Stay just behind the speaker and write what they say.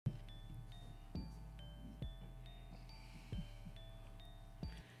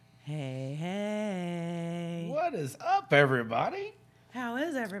Hey, hey. What is up, everybody? How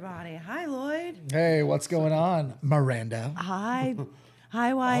is everybody? Hi, Lloyd. Hey, what's going on, Miranda? Hi.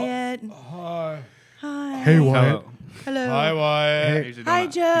 Hi, Wyatt. Hi. Hi. Hey, Wyatt. Hello. Hi, Wyatt. Usually Hi,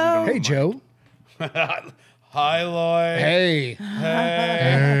 don't- Joe. Hey, Joe. Hi, Lloyd. Hey.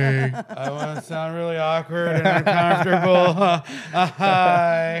 Hey. I want to sound really awkward and uncomfortable.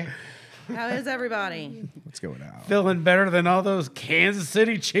 Hi. How is everybody? What's going on? Feeling better than all those Kansas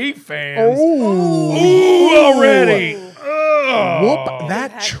City Chief fans. Oh, Ooh, already. Oh. whoop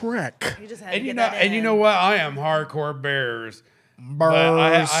that trick. You just had And to you get know, that and you in. know what? I am hardcore Bears. But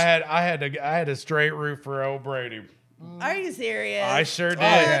I had a straight root for old Brady. Are you serious? I sure did.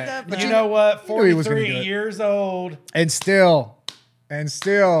 yeah. But you know what? knew he was gonna 43 do it. years old. And still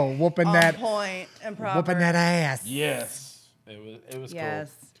whooping On that, point and proper. whooping that ass. Yes, it was Yes.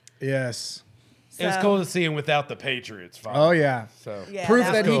 cool. Yes. It was So- cool to see him without the Patriots. Finally. Oh yeah. So Yeah, Proof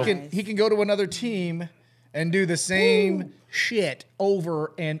that that was he nice. can go to another team and do the same shit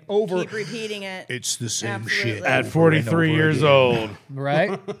over and over. Keep repeating it. It's the same Absolutely. shit. at over 43 and over years again. old,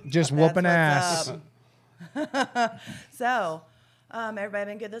 Right? Just whooping That's ass. what's up. So, everybody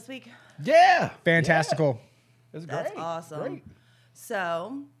been good this week? yeah, Fantastical. It was That's great. awesome. Great.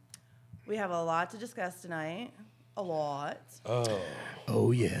 So, we have a lot to discuss tonight. A lot.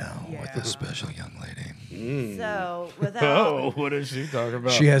 Oh yeah. Yeah. With a special young lady. So, without Oh, what is she talking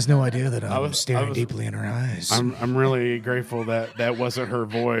about? She has no idea that I'm was- staring I was- deeply in her eyes. I'm really grateful that that wasn't her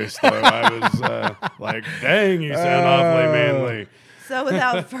voice though. I was like, dang, you sound awfully manly. so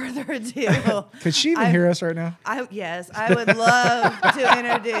without further ado, Could she even hear us right now? I would love to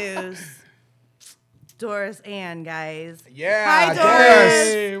introduce Doris Ann, guys. Yeah. Hi, Doris.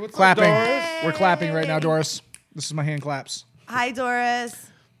 Doris. Hey, what's Clapping. up, Doris? We're clapping right now, Doris. This is my hand claps. Hi, Doris.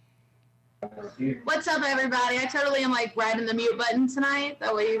 What's up, everybody? I totally am like riding the mute button tonight.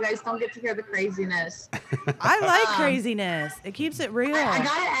 That way you guys don't get to hear the craziness. I like craziness. It keeps it real. I gotta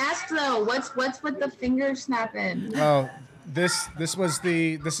ask though, what's with the finger snapping? Oh, this is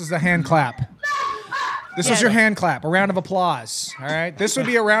the hand clap. This Yeah. was your hand clap. A round of applause. All right. This would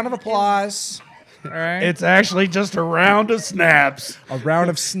be a round of applause. All right. It's actually just a round of snaps. a round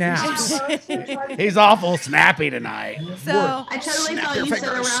of snaps. He's awful snappy tonight. So, I totally thought your you said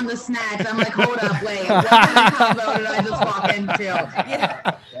fingers. around the snacks. I'm like, hold up, wait, what kind of combo did I just walk into?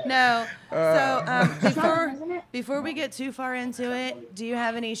 yeah. No. So, Isn't it? before we get too far into it, do you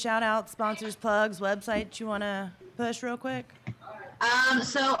have any shout outs, sponsors, plugs, websites you want to push real quick?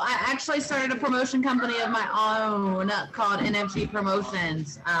 So I actually started a promotion company of my own called NFG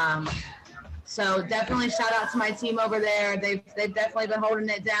Promotions. So definitely shout out to my team over there. They've definitely been holding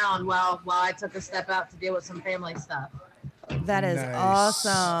it down while I took a step out to deal with some family stuff. That is Nice.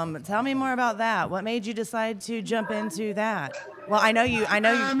 awesome. Tell me more about that. What made you decide to jump into that? Well, I know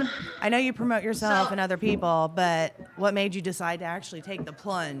you promote yourself so- and other people, but what made you decide to actually take the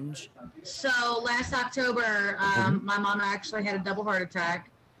plunge? So last October, my mom actually had a double heart attack.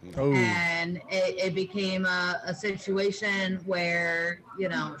 Oh. And it became a situation where, you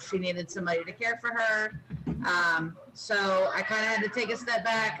know, she needed somebody to care for her. So I kind of had to take a step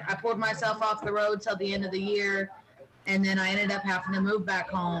back. I pulled myself off the road till the end of the year. And then I ended up having to move back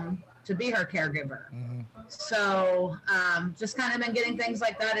home to be her caregiver. So just kind of been getting things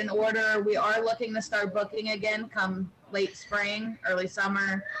like that in order. We are looking to start booking again come late spring, early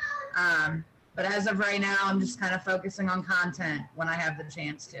summer. But as of right now, I'm just kind of focusing on content when I have the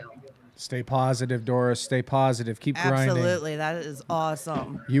chance to. Stay positive, Doris. Stay positive. Keep grinding. Absolutely. That is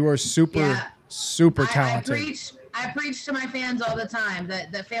awesome. You are super Yeah. talented. I preach to my fans all the time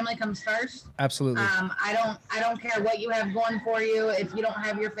that family comes first. Absolutely. I don't care what you have going for you. If you don't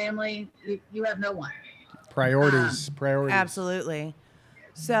have your family, you have no one. Priorities. Absolutely.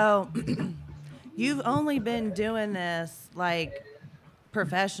 So, you've only been doing this like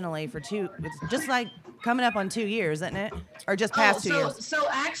professionally for it's just like coming up on 2 years, isn't it? Or just past 2 years? So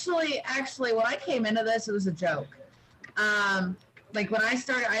actually, when I came into this, it was a joke. Like when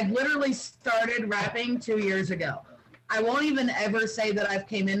I literally started rapping 2 years ago. I won't even ever say that I've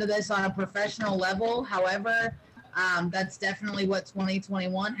came into this on a professional level. However, that's definitely what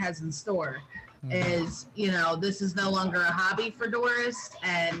 2021 has in store. Is, you know, this is no longer a hobby for Doris,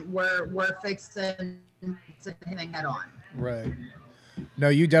 and we're fixing to hitting head on. Right. No,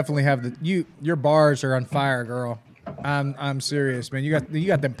 you definitely have your bars are on fire, girl. I'm serious, man. You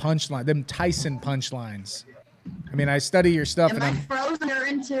got them punchline, them Tyson punchlines. I mean, I study your stuff, Am and I I'm frozen or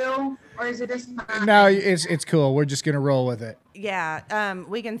into, or is it just no, it's cool. We're just gonna roll with it. Yeah.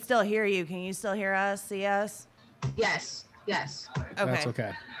 We can still hear you. Can you still hear us, see us? Yes. Okay. That's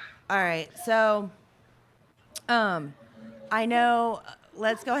okay. All right. So, I know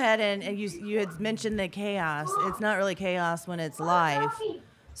let's go ahead and you had mentioned the chaos. It's not really chaos when it's live.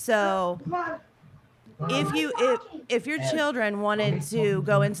 So if your children wanted to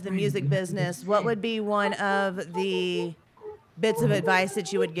go into the music business, what would be one of the bits of advice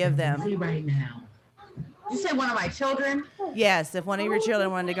that you would give them? Right now. You say one of my children? Yes, if one of your children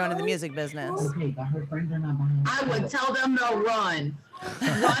wanted to go into the music business. I would tell them to run.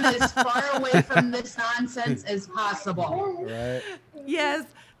 Run as far away from this nonsense as possible. Right. Yes,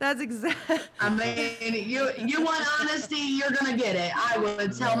 that's exactly. I mean, you want honesty, you're gonna get it. I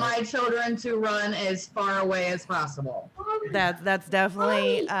would tell my children to run as far away as possible. That's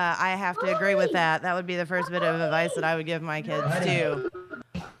definitely. I have to agree with that. That would be the first bit of advice that I would give my kids too.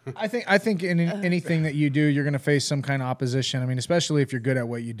 I think in anything that you do, you're going to face some kind of opposition. I mean, especially if you're good at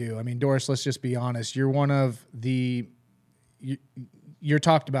what you do. I mean, Doris, let's just be honest. You're one of the you're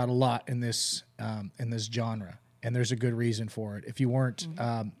talked about a lot in this genre, and there's a good reason for it. If you weren't,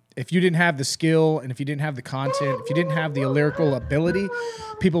 if you didn't have the skill, and if you didn't have the content, if you didn't have the lyrical ability,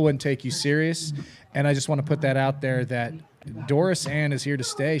 people wouldn't take you serious. And I just want to put that out there that Doris Ann is here to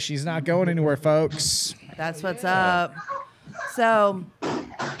stay. She's not going anywhere, folks. That's what's up. So,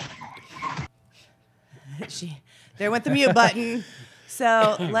 there went the mute button.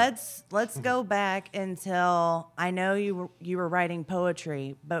 So let's go back until I know you were writing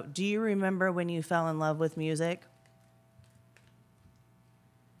poetry, but do you remember when you fell in love with music?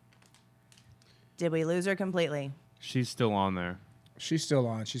 Did we lose her completely? She's still on there. She's still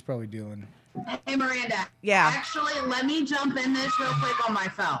on. She's probably dealing. Hey, Miranda. Yeah. Actually, let me jump in this real quick on my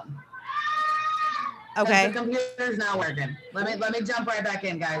phone. Okay. The computer's not working. Let me jump right back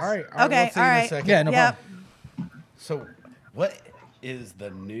in, guys. All right. Okay. We'll see All you in a right. second. Yeah, no Yep. problem. So, what is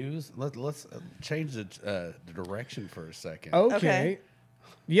the news? Let's change the direction for a second. Okay.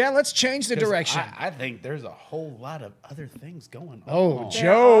 Yeah, let's change the 'Cause direction. I think there's a whole lot of other things going on. Oh,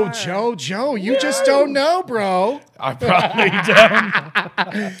 There Joe, you just don't know, bro. I probably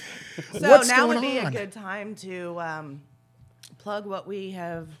don't. So What's now going would be on? a good time to plug what we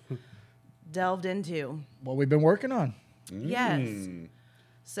have delved into. What we've been working on. Yes.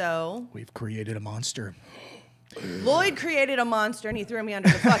 So We've created a monster. Lloyd created a monster and he threw me under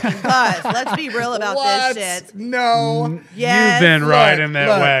the fucking bus. Let's be real about this shit. No. Yes. You've been riding that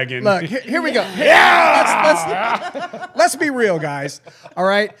wagon. Look, here we go. Yeah. Let's be real, guys. All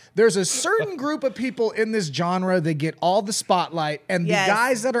right. There's a certain group of people in this genre that get all the spotlight, and Yes. the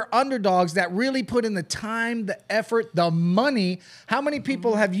guys that are underdogs that really put in the time, the effort, the money. How many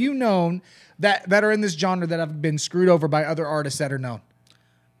people have you known that are in this genre that have been screwed over by other artists that are known?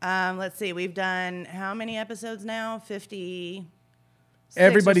 Let's see. We've done how many episodes now? 50.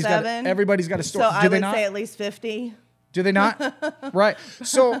 Everybody's got seven? everybody's got a story. So Do I they would not? say at least 50. Do they not? Right.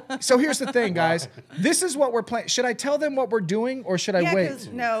 So here's the thing, guys. This is what we're playing. Should I tell them what we're doing, or should I Yeah, wait? 'cause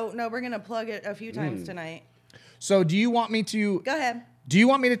no, we're gonna plug it a few times tonight. So do you want me to? Go ahead. Do you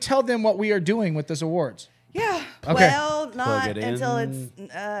want me to tell them what we are doing with this awards? Yeah. Okay. Well, not it in. until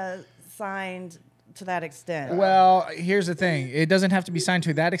it's signed to that extent. Well, here's the thing. It doesn't have to be signed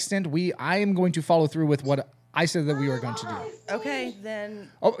to that extent. I am going to follow through with what I said that we were going to do. Okay, then.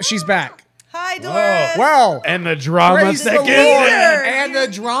 Oh, she's back. Hi, Doris. Well, And the drama praise the that Lord. gets in. And the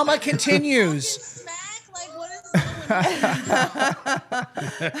drama continues. Smack? Like, what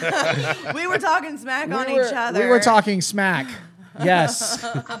is We were talking smack on each other. We were talking smack. Yes.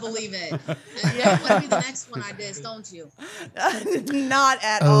 I believe it. And you want to be the next one I diss, don't you? Not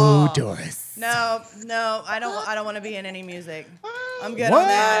at all. Oh, Doris. No, I don't want to be in any music. I'm good What? on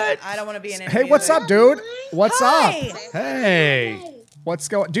that. I don't want to be in any Hey, music. what's up, dude? What's Hi. up? Hey. What's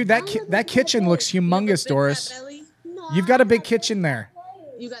going? Dude, that kitchen looks humongous, Big Doris. fat belly? You've got a big kitchen there.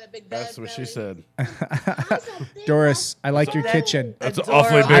 You got a big bed That's what she belly? said. Doris, I like your That- kitchen. That's an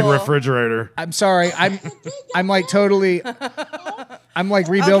awfully big Adorable. refrigerator. I'm sorry. I'm like totally. I'm like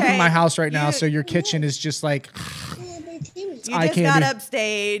rebuilding Okay, my house right now, you- so your kitchen is just like. You eye just got candy.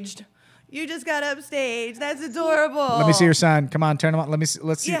 upstaged. You just got upstaged. That's adorable. Let me see your son. Come on, turn him on.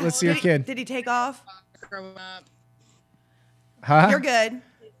 Let's see. Yeah. Let's see your kid. Did he take off? Grow up. Huh? You're good.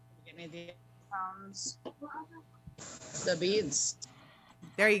 Get me the the beads.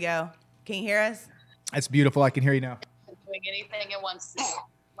 There you go. Can you hear us? That's beautiful. I can hear you now. Doing anything it wants to do.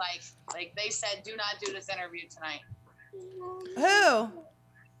 Like they said, do not do this interview tonight. Who?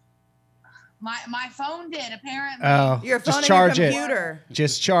 My phone did apparently. Oh, Your phone just and charge your it. computer.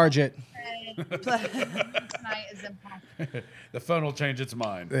 Just charge it. Tonight is impossible. The phone will change its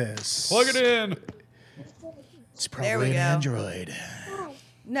mind. This. Plug it in. It's There we probably an go. Android.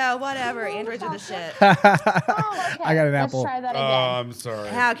 No, whatever. Androids are the shit. I got an Apple. Try that Oh, again. I'm sorry.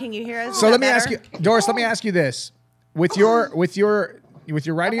 How can you hear us? So Is let that me ask better? you, Doris. Let me ask you this: with your with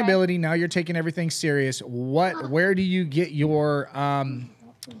your writing Okay. ability, now you're taking everything serious. Where do you get your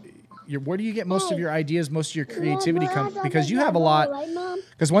where do you get most of your ideas, most of your creativity come? Because you have a lot.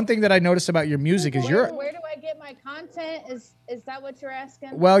 Because one thing that I noticed about your music is Where do I get my content? Is that what you're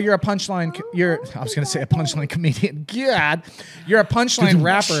asking? well, you're a punchline. I was gonna say a punchline comedian. God, you're a punchline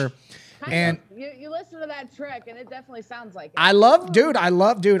rapper. And you listen to that track, and it definitely sounds like it. I love, dude.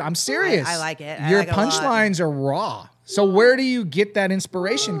 I'm serious. I like it. I Your like it a lot. punchlines are raw. So where do you get that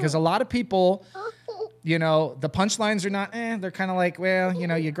inspiration? Because a lot of people, you know, the punchlines are not. They're kind of like, well, you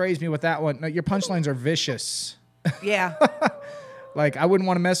know, you grazed me with that one. No, your punchlines are vicious. Yeah. Like I wouldn't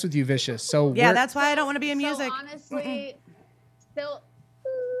want to mess with you, vicious. So Yeah, that's why I don't want to be in So music. honestly, still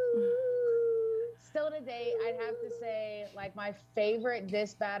today, I'd have to say like my favorite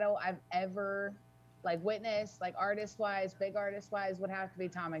diss battle I've ever like witnessed, like artist-wise, big artist-wise, would have to be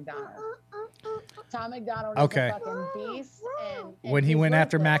Tom McDonald. Tom McDonald is Okay. a fucking beast, and When he he's went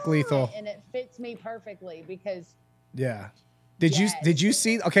after ruthless, Mac Lethal. and it fits me perfectly because. yeah. Did Yes. you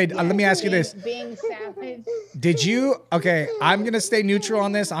see? Okay, let me ask you this. Being savage. Did you? Okay, I'm gonna stay neutral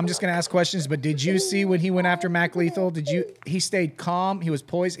on this. I'm just gonna ask questions. But did you see when he went after Mac Lethal? He stayed calm. He was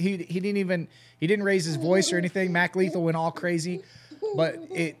poised. He didn't raise his voice or anything. Mac Lethal went all crazy. But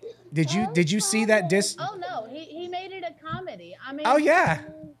did you see that diss? Oh no, he made it a comedy. I mean. Oh yeah,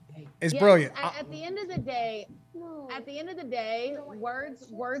 it's Yes, brilliant. At the end of the day,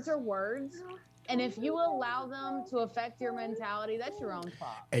 words are words, and if you allow them to affect your mentality, that's your own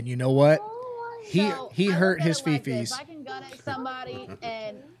fault. And you know what? He So, he I hurt look at his it like this. fifis. I can gun at somebody,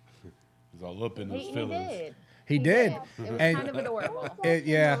 and He's all up in his he feelings. did. He did. It was And- kind of adorable.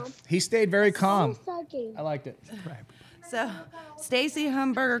 Yeah, he stayed very calm. I liked it. So, Stacy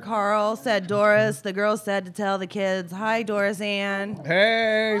Humberger Carl said, Doris, the girl said to tell the kids, hi, Doris Ann.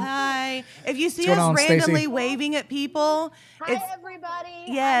 Hey. Hi. If you see What's us going on, randomly Stacy? waving at people, Hi, it's everybody.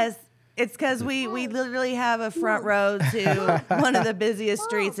 yes, it's because we literally have a front row to one of the busiest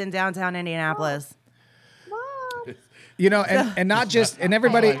streets in downtown Indianapolis. You know, and not just and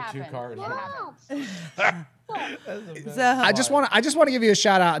everybody. It happens. It happens. So I just want to give you a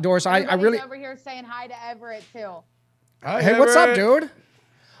shout out, Doris. I Everybody's really. over here saying hi to Everett too. Hey, what's up, dude?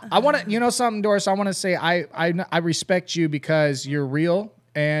 I want to, you know something, Doris. I want to say I respect you because you're real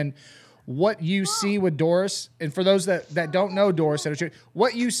and what you see with Doris. And for those that don't know Doris,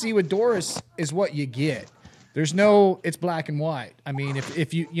 what you see with Doris is what you get. There's no, it's black and white. I mean,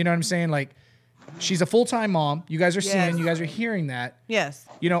 if you know what I'm saying, like she's a full-time mom. You guys are seeing, Yes. you guys are hearing that. yes,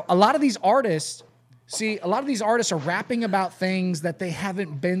 You know, a lot of these artists. See, a lot of these artists are rapping about things that they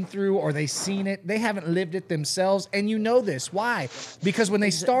haven't been through or they've seen it. They haven't lived it themselves. And you know this. Why? Because when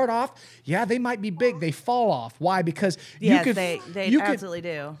they start off, yeah, they might be big. They fall off. Why? Because yes, you could, they you could, absolutely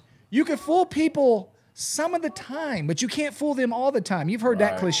do. you could fool people some of the time, but you can't fool them all the time. You've heard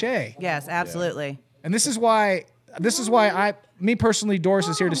that cliche. Yes, absolutely. And this is why me personally, Doris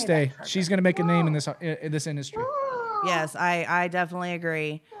is here to stay. She's going to make a name in this industry. Yes, I definitely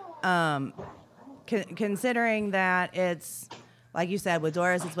agree. Considering that it's, like you said, with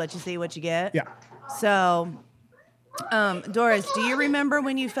Doris, it's what you see, what you get. Yeah. So, Doris, do you remember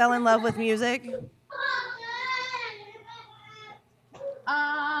when you fell in love with music?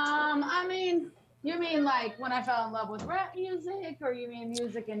 I mean, you mean like when I fell in love with rap music, or you mean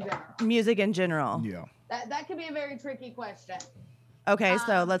music in general? Music in general. Yeah. That could be a very tricky question. Okay,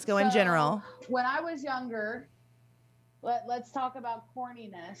 so let's go in So, general. When I was younger, let's talk about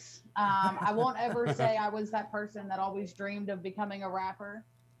corniness. I won't ever say I was that person that always dreamed of becoming a rapper.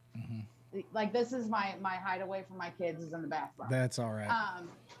 Like this is my hideaway from my kids is in the bathroom. That's all right.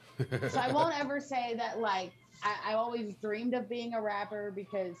 So I won't ever say that like I always dreamed of being a rapper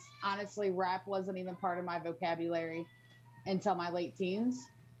because honestly, rap wasn't even part of my vocabulary until my late teens.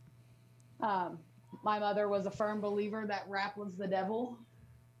 My mother was a firm believer that rap was the devil.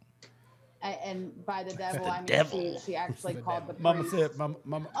 And by the devil, I mean she actually called the priest. Mama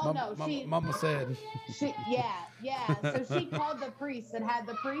said, Mama said. Yeah. So she called the priest and had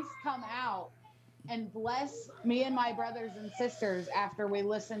the priest come out and bless me and my brothers and sisters after we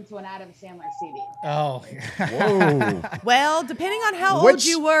listened to an Adam Sandler CD. Oh. Whoa. Well, depending on how old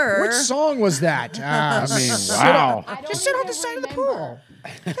you were. Which song was that? I mean, wow. I don't Just sit on even the side of the remember.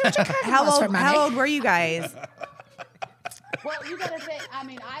 pool. How old were you guys? Well, you gotta think. I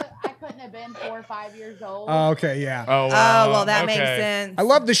mean, I couldn't have been 4 or 5 years old. Okay, yeah. Oh, Oh, wow. well, that makes Okay. sense. I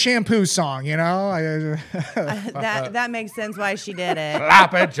love the shampoo song, you know? that makes sense why she did it.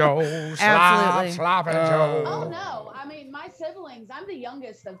 Sloppy Joe. Absolutely. Sloppy Oh Joe. no! I mean, my siblings. I'm the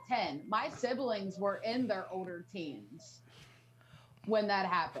youngest of 10. My siblings were in their older teens when that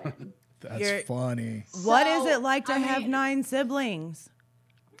happened. That's You're- funny. What is So, it like to I have mean- 9 siblings?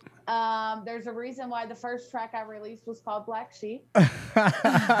 There's a reason why the first track I released was called Black Sheep.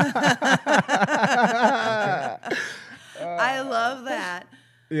 I love that.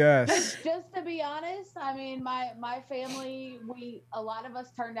 Yes. Just to be honest, I mean, my family, a lot of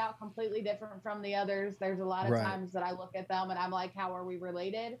us turned out completely different from the others. There's a lot of Right. times that I look at them and I'm like, how are we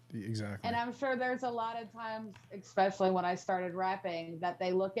related? Exactly. And I'm sure there's a lot of times, especially when I started rapping, that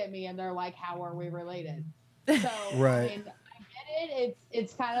they look at me and they're like, how are we related? So Right. I mean, I get it.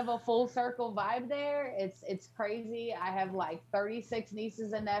 It's kind of a full circle vibe there. It's crazy. I have like 36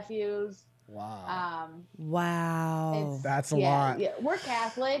 nieces and nephews. Wow. Wow. That's a lot. Yeah, we're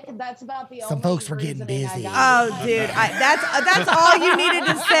Catholic. That's about the Some only folks were getting reasoning I busy. got. Oh, dude, that's all you needed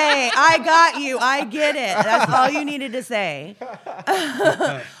to say. I got you. I get it. That's all you needed to say.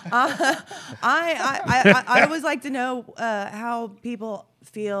 I always like to know how people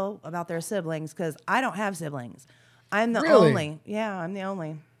feel about their siblings because I don't have siblings. I'm the Really? only. Yeah, I'm the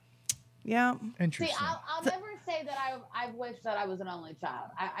only. Yeah. Interesting. See, I'll never say that I wish that I was an only child.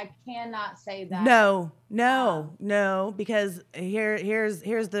 I cannot say that. No, because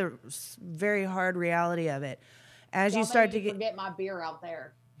here's the very hard reality of it. As you Don't start make to me get, forget my beer out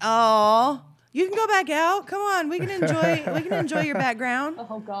there. oh, you can go back out. Come on, we can enjoy your background.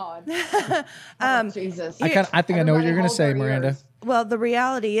 Oh God. Jesus. I think I know what you're Everybody gonna hold say, their Miranda. ears. Well, the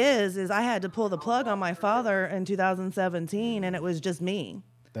reality is I had to pull the plug on my father in 2017, and it was just me.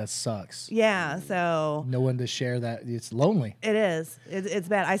 That sucks. Yeah, so No one to share that. It's lonely. it is. It's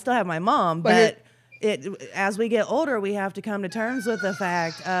bad. I still have my mom, But but as we get older, we have to come to terms with the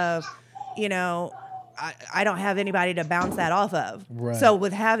fact of, I don't have anybody to bounce that off of. Right. So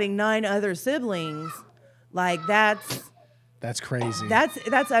with having 9 other siblings, like that's crazy.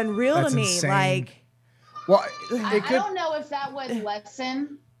 that's unreal That's to me. insane. Like, well, I it could. don't know if that would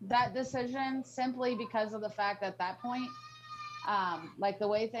lessen that decision simply because of the fact at that point, like the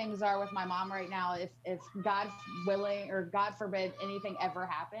way things are with my mom right now, if God willing or God forbid anything ever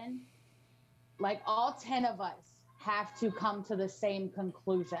happened, like all 10 of us have to come to the same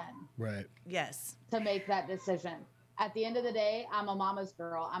conclusion Right. yes. to make that decision. At the end of the day, I'm a mama's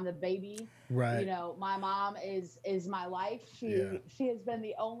girl. I'm the baby. Right. You know, my mom is my life. She has been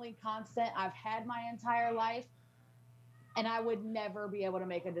the only constant I've had my entire life. And I would never be able to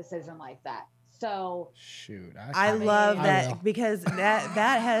make a decision like that. So Shoot. I love I that will. because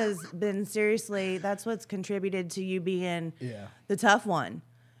that has been seriously, that's what's contributed to you being Yeah. the tough one.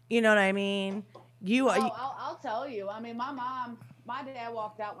 You know what I mean? I'll tell you. I mean, my dad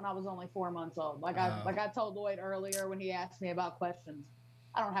walked out when I was only 4 months old. Like I told Lloyd earlier when he asked me about questions.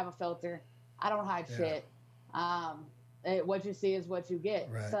 I don't have a filter. I don't hide shit. What you see is what you get.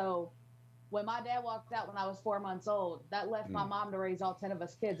 Right. So when my dad walked out when I was 4 months old, that left my mom to raise all 10 of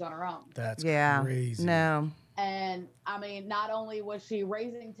us kids on her own. That's yeah. crazy. No. And I mean, not only was she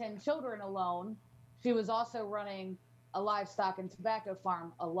raising 10 children alone, she was also running a livestock and tobacco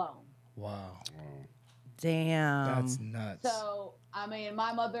farm alone. Wow. Damn. That's nuts. So, I mean,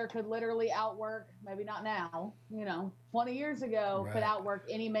 my mother could literally outwork, maybe not now, 20 years ago, could Right. outwork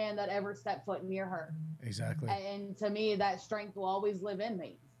any man that ever stepped foot near her. Exactly. And to me, that strength will always live in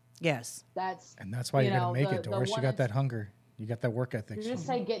me. Yes. And that's why you're going to make it, the Doris. You one got that hunger. You got that work ethic. Did you just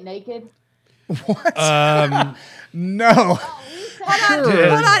say get naked? What? No. Oh, he said Hold Dude.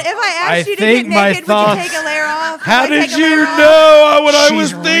 on. If I asked I you to get think my naked, would thoughts- you take a layer off? How Would I did take a you layer off? know what I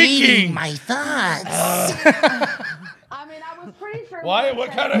was thinking? my thoughts. I mean, I was pretty sure. Why? you What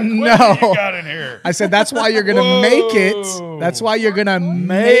said- kind of No. equipment you got in here? I said that's why you're gonna make it. Whoa. That's why you're gonna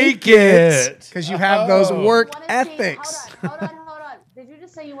Make it. because you have those Oh. work Wanna ethics. See, hold on. Did you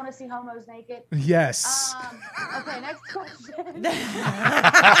just say you want to see homos naked? Yes. Okay, next question.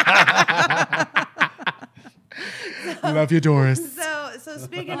 Love you, Doris. So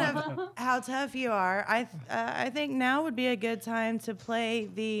speaking of how tough you are, I think now would be a good time to play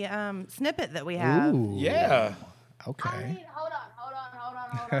the snippet that we have. Ooh. Yeah. I Okay. mean, hold on.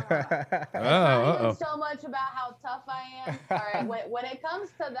 It's Oh, not even uh-oh. so much about how tough I am. All right, when it comes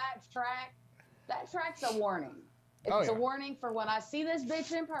to that track's a warning. It's a warning for when I see this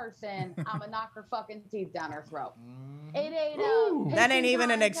bitch in person, I'm gonna knock her fucking teeth down her throat. It ain't That ain't even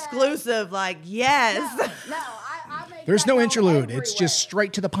an exclusive. Like, yes. No, I make There's that no known interlude. It's just everywhere.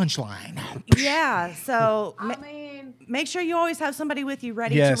 straight to the punchline. Yeah. So I mean, make sure you always have somebody with you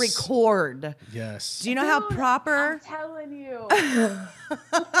ready Yes. to record. Yes. Do you know how dude, proper? I'm telling you.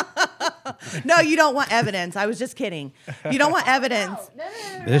 No, you don't want evidence. I was just kidding. You don't want evidence. No.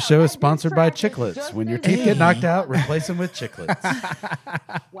 This show is That sponsored by track is Chiclets. just When your as teeth good. get knocked out, replace them with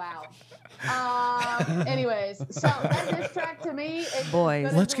Chiclets. Wow. Anyways, so that diss track to me, it's Boys.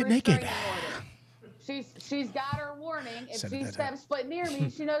 as good as Let's the get naked. restraining order. she's got her warning. If Said she it steps foot near me,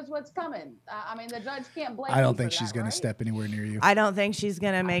 she knows what's coming. I mean, the judge can't blame. I don't me think for she's that, going right? to step anywhere near you. I don't think she's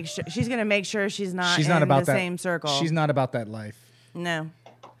gonna make sure she's not She's in not about the that same circle. She's not about that life. No.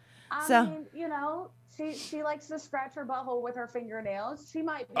 I So- mean, you know, she likes to scratch her butthole with her fingernails. She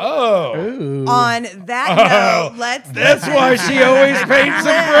might be. Oh, Ooh. On that Oh, note, let's. that's why she always paints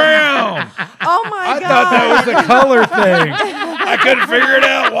them brown. Oh my I god! thought that was a color thing. I couldn't figure it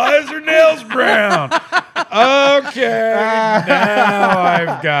out. Why is her nails brown? Okay, now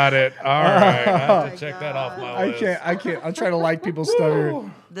I've got it. All right, I have to check that off my I list. can't. I'm trying to like people's stuff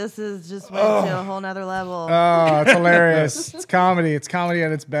here. This is just went to a whole nother level. Oh, it's hilarious. It's comedy. It's comedy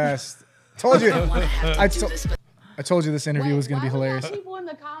at its best. Told you. I told you this interview was going to be Why we hilarious. got people in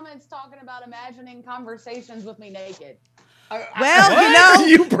the comments talking about imagining conversations with me naked. Well,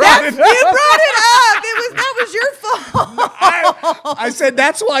 You brought it you brought it up. That was your fault. I said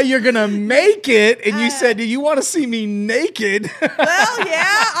that's why you're gonna make it, and you said, "Do you want to see me naked?" Well,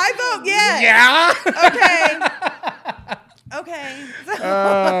 yeah, I vote yes. Yeah. Okay.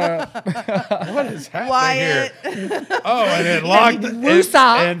 What is happening Wyatt. here? Oh, and it locked,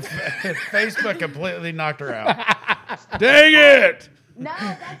 and Facebook completely knocked her out. Dang it! No,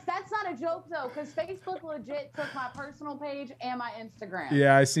 that's not a joke though, because Facebook legit took my personal page and my Instagram.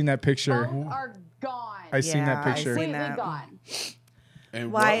 Yeah, I seen that picture. Both are gone. I seen that Yeah, I picture. seen Completely that. gone.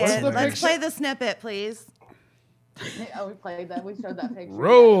 And Wyatt, the let's picture? play the snippet, please. Oh, we played that. We showed that picture.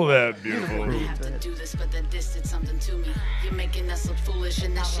 Roll that beautiful. I have to do this, but then this did something to me. You're making us look foolish,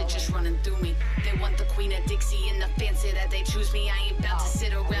 and that shit just running through me. They want the queen of Dixie and the fancy that they choose me. I ain't about to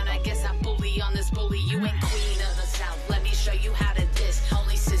sit around. I guess I bully on this bully. You ain't queen of the South. Let me show you how to diss.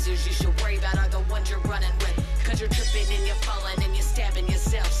 Only scissors you should worry about are the ones you're running with. Cause you're tripping and you're falling and you're stabbing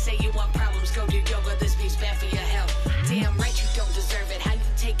yourself. Say you want problems, go do yoga. This beef's bad for your health. Damn right you don't deserve it. How you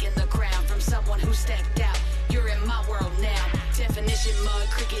taking the crown from someone who stepped out? You're in my world now. Definition mud,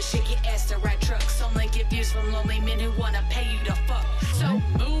 cricket, shake your ass to ride trucks. Only get views from lonely men who wanna pay you to fuck. So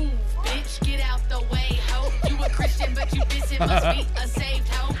move, bitch, get out the way, ho. You a Christian, but you dissing must be a saved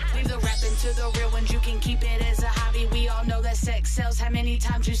ho. Leave the rapping to the real ones, you can keep it as a hobby. We all know that sex sells. How many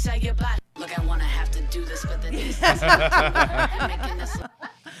times you sell your body? Look, I wanna have to do this, but the distance making us look.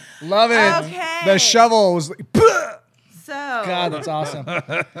 Love it. Okay. The shovel was like, "Puh!" So, God, that's awesome.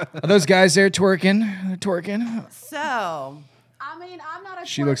 Are those guys there twerking? Twerking? so I mean, I'm not a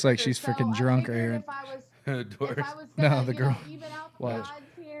She looks like twerker, she's so freaking I drunk right figured here. If I was No, gonna, the you girl. know, even out the What? odds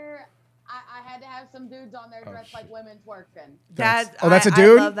here, I had to have some dudes on there dressed like women twerking. that. That's a I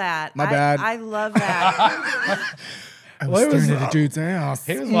dude? love that. My bad. I love that. I Well, it was- staring at a dude's ass.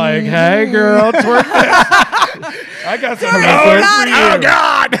 He was like, "Hey, girl, twerk this." I got some Sorry, numbers got for him. you. Oh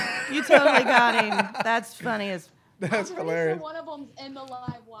God, You totally got him. That's funny as. that's I'm pretty hilarious. sure one of them's in the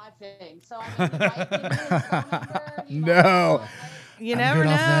live watching, so I mean, he might give me his phone number. He might No. call, You never good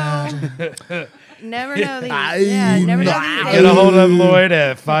know. off Never know these. I Yeah, never know these. Get a hold of Lloyd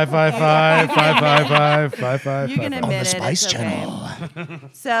at 555-555-555. You can admit it. Spice it's Channel. Okay.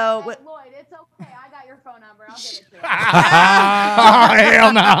 So, Lloyd, it's okay. I got your phone number. I'll give it to you. Oh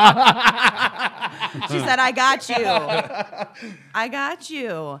hell no! she said, "I got you. I got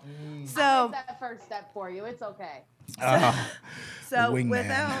you." So, Take that first step for you. It's okay. so Wingman.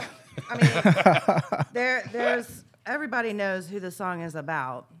 without, I mean, there's everybody knows who the song is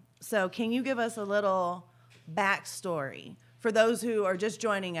about. So, can you give us a little backstory for those who are just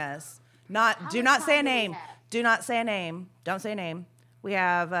joining us? Do much not say a time do we name. have? Do not say a name. Don't say a name. We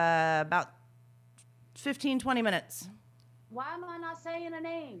have about 15, 20 minutes. Why am I not saying a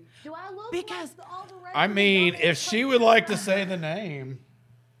name? Do I look Because- like all the rest I of the mean, dumbass if she country would like to girls? say the name.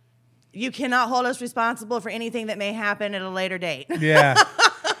 You cannot hold us responsible for anything that may happen at a later date. Yeah.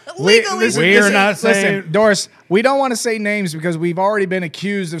 Legally, We are not saying- Listen, Doris, we don't want to say names because we've already been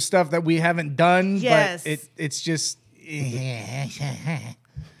accused of stuff that we haven't done. Yes. But it's just.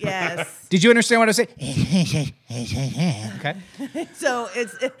 yes. Did you understand what I said? Okay. So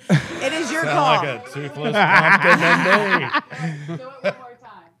it is your Sound call. like a toothless pumpkin to me. Do it one more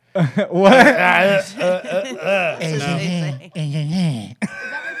time. What? That's what they say. Is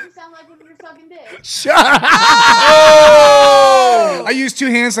that what you sound like when you're sucking dick? Shut up. Oh! I use two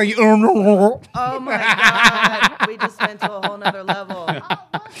hands like. Oh my God. We just went to a whole nother level. Oh,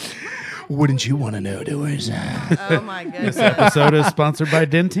 look. Wouldn't you want to know, Doris? Oh my goodness. Episode is sponsored by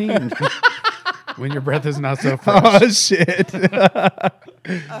Dentine. When your breath is not so fresh. Oh shit.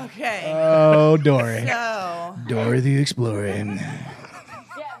 Okay. Oh, Dory. So Dory the Explorer. Yeah,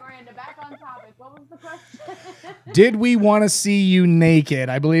 Miranda, back on topic. What was the question? Did we want to see you naked?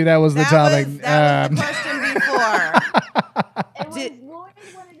 I believe that was the topic. That was the question before. It was Lloyd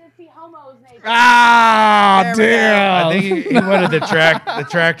wanted to see homos naked. Ah, There we go. damn. I think he wanted the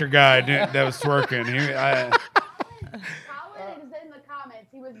tractor guy that was twerking. Colin is in the comments.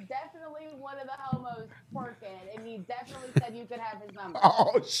 He was definitely one of the homos twerking, and he definitely said you could have his number.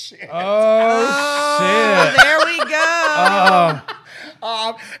 Oh, shit. Oh, shit. there we go.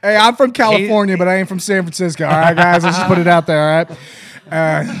 Hey, I'm from California, but I ain't from San Francisco. All right, guys, let's just put it out there, all right?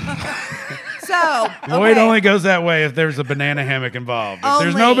 So, Lloyd okay. only goes that way if there's a banana hammock involved. If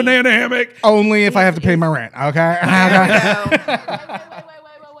there's no Only. banana hammock, Only if I have to pay my rent, okay? There we go.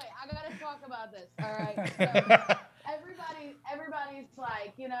 Wait. I gotta talk about this. All right. So, everybody's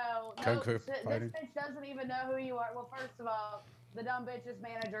like, Kung no, fu this fighting. bitch doesn't even know who you are. Well, first of all, the dumb bitch's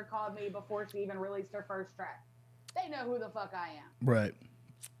manager called me before she even released her first track. They know who the fuck I am. Right.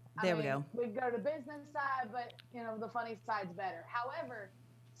 There we go. We go to the business side, but the funny side's better. However,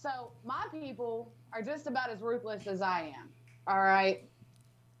 so my people are just about as ruthless as I am. All right.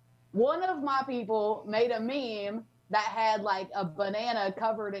 One of my people made a meme that had like a banana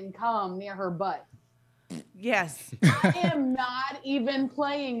covered in cum near her butt. Yes. I am not even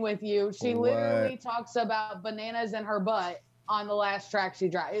playing with you. She What? literally talks about bananas in her butt on the last track she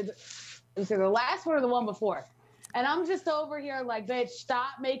dropped. It's either the last one or the one before. And I'm just over here like, bitch,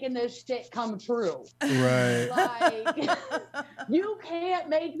 stop making this shit come true. Right. Like, you can't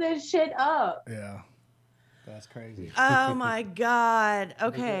make this shit up. Yeah. That's crazy. Oh my God.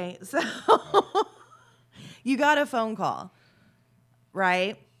 Okay. So you got a phone call,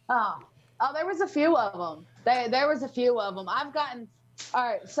 right? Oh, there was a few of them. There was a few of them. I've gotten. All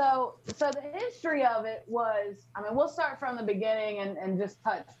right. So the history of it was, we'll start from the beginning and just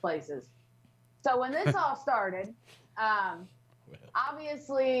touch places. So when this all started,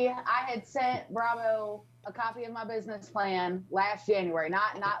 obviously I had sent Bravo a copy of my business plan last January,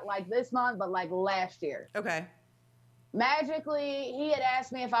 not like this month, but like last year. Okay. Magically, he had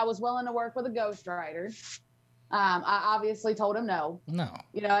asked me if I was willing to work with a ghostwriter. I obviously told him no. No.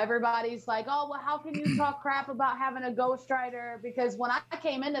 Everybody's like, oh, well, how can you talk crap about having a ghostwriter? Because when I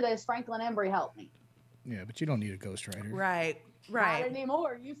came into this, Franklin Embry helped me. Yeah, but you don't need a ghostwriter. Right. Not Right.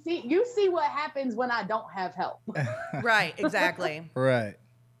 anymore. You see what happens when I don't have help. Right. Exactly. Right.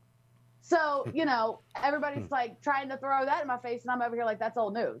 So, everybody's like trying to throw that in my face, and I'm over here like, that's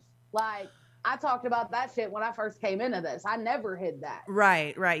old news. Like, I talked about that shit when I first came into this. I never hid that.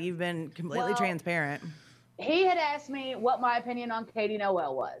 Right. Right. You've been completely Well, transparent. He had asked me what my opinion on Katie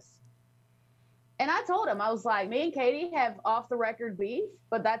Noel was. And I told him, I was like, me and Katie have off the record beef,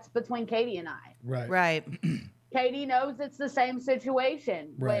 but that's between Katie and I. Right. Right. Katie knows it's the same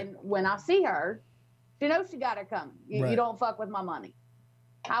situation. Right. When I see her, she knows she got her coming. You Right. don't fuck with my money.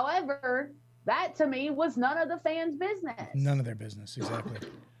 However, that to me was none of the fans' business. None of their business. Exactly.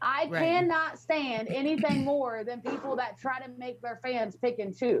 I Right. cannot stand anything more than people that try to make their fans pick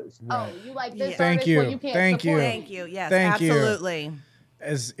and choose. Right. Oh, you like this Yeah. Thank artist? you. Well, you can't Thank support you. me. Thank you. Yes. Thank you. Absolutely.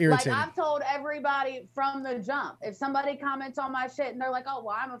 As Like, irritating. I've told everybody from the jump, if somebody comments on my shit and they're like, oh,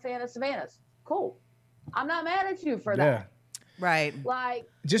 well, I'm a fan of Savannah's. Cool. I'm not mad at you for yeah. that. Right. Like,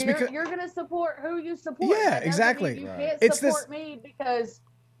 Just you're, because- you're going to support who you support. Yeah, That doesn't exactly. mean You Right. can't It's this- support me because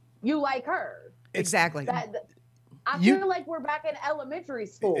you like her. Exactly. I You- feel like we're back in elementary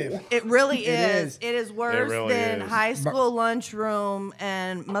school. It really It is. is. It is worse really than is. high school lunchroom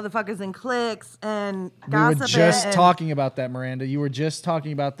and motherfuckers in cliques and We were gossiping. just and- talking about that, Miranda. You were just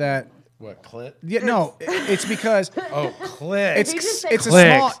talking about that. what, clit? Yeah, no, it's because Oh, clit. it's If you just say it's a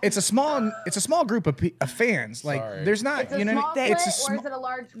clicks. small small group of of fans. Like Sorry. there's not It's a you know small it's a clit or is it a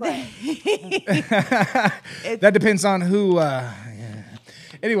large clit? that depends on who. Yeah.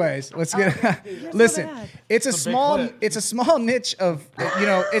 Anyways, let's get. Listen, bad. it's a It's a big small clip. it's a small niche of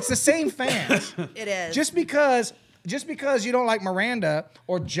it's the same fans. It is. Just because you don't like Miranda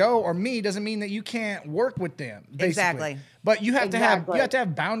or Joe or me doesn't mean that you can't work with them. Basically. Exactly. But you have Exactly. to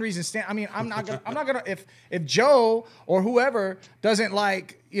have boundaries and stand. I mean, I'm not gonna if Joe or whoever doesn't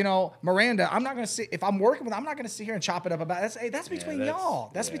like Miranda, I'm not gonna sit if I'm working with. I'm not gonna sit here and chop it up about. That's between that's- y'all.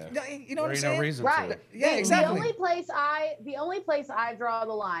 That's yeah. you know what I'm There ain't saying? no reason Right. to. Yeah, exactly. The only place I draw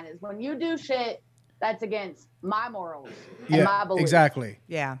the line is when you do shit that's against my morals and Yeah, my beliefs. exactly.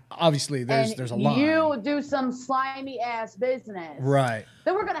 yeah. Obviously, And there's a line. you do some slimy ass business, Right.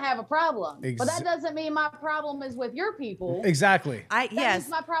 then we're gonna have a problem. But Ex- that doesn't mean my problem is with your people. Exactly. That Yes.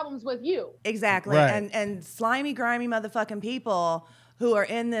 means my problem's with you. Exactly. Right. And slimy, grimy motherfucking people who are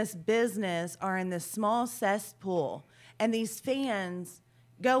in this business are in this small cesspool. And these fans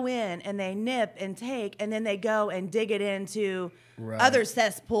go in and they nip and take, and then they go and dig it into Right. other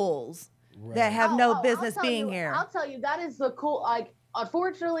cesspools. that have no I'll business tell being you- here. I'll tell you, that is the cool. Like,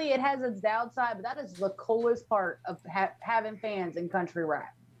 unfortunately, it has its downside, but that is the coolest part of having fans in country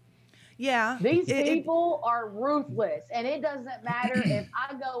rap. Yeah. These people are ruthless, and it doesn't matter if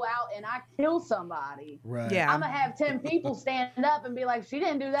I go out and I kill somebody. Right. Yeah. I'm gonna have 10 people stand up and be like, "She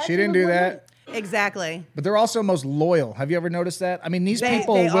didn't do that. She didn't was do with that. me." Exactly. But they're also most loyal. Have you ever noticed that? I mean, these They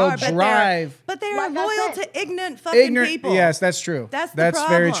people will are, drive. but they're Like I loyal said, to ignorant fucking people. Yes, that's true. That's the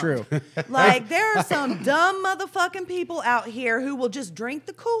very problem. true. Like, there are some dumb motherfucking people out here who will just drink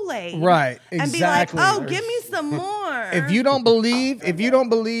the Kool-Aid. Right, And exactly. be like, oh, give me some more. If you don't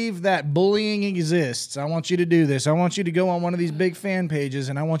believe that bullying exists, I want you to do this. I want you to go on one of these big fan pages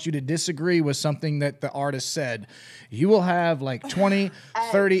and I want you to disagree with something that the artist said. You will have like 20,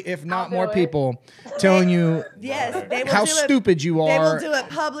 30, if not do more it. people telling you Yes, they will how do stupid you They will are. do it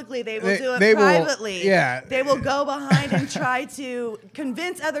publicly. They will They- do it they will- privately. yeah. They will go behind and try to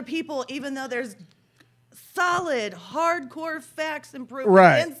convince other people, even though there's solid, hardcore facts and proof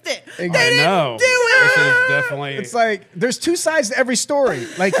Right. against it. I They didn't know. do it. This is definitely. It's like there's two sides to every story.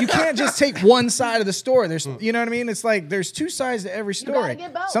 Like you can't just take one side of the story. There's, you know what I mean? It's like there's two sides to every You gotta story.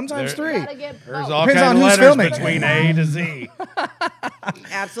 get both. Sometimes There- three. You gotta get There's both. all Depends kinds on of who's letters filming. between A to Z.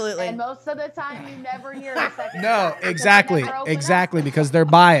 Absolutely. And most of the time, you never hear the second No, side because they exactly, never open up. exactly, because they're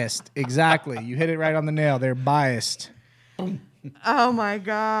biased. Exactly, you hit it right on the nail. They're biased. Oh my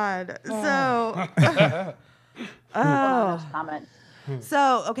God. So, Oh, comment.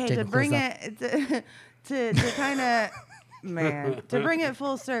 so okay, Take to a bring close-up. it to kind of man to bring it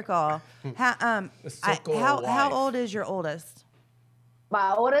full circle. How old is your oldest?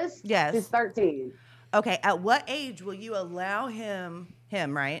 My oldest, Yes. she's 13. Okay, at what age will you allow him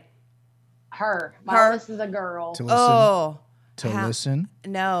right? Her, my Her. oldest is a girl. To listen. Oh, to how- listen.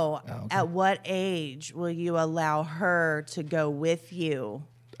 no. Oh, okay. At what age will you allow her to go with you?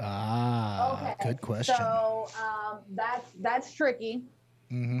 Ah, Okay, good question. So that's tricky.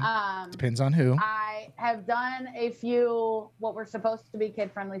 Mhm. Depends on who. I have done a few what were supposed to be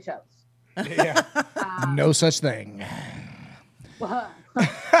kid-friendly shows. Yeah. No such thing. So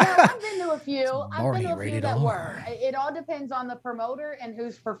I've been to a few. I've been Barney to a few rated that R. were. It all depends on the promoter and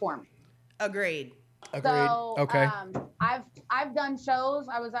who's performing. Agreed. Agreed. So Okay. I've done shows.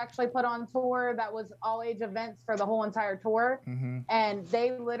 I was actually put on tour that was all age events for the whole entire tour, Mhm. and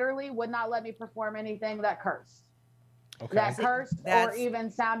they literally would not let me perform anything that cursed, Okay. that cursed or That's- even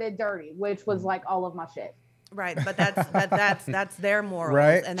sounded dirty, which was like all of my shit. Right, but that's their morals,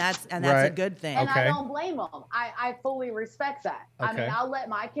 Right. and that's a Right. good thing. And Okay. I don't blame them. I fully respect that. I mean, Okay. I'll let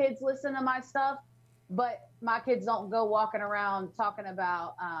my kids listen to my stuff, but my kids don't go walking around talking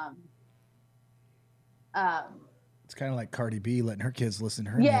about It's kind of like Cardi B letting her kids listen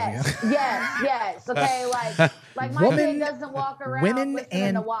to her yes, music. yes. Okay, like my Woman- kid doesn't walk around Women listening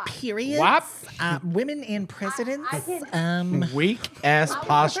and to WAP. periods. WAP? Women and presidents. I can- Weak ass I will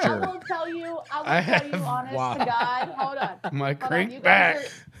posture. tell you, I tell you, have honest WAP. to God. Hold on. My Hold on, crank you back.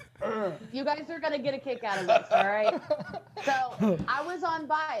 You guys are gonna get a kick out of this, all right? So I was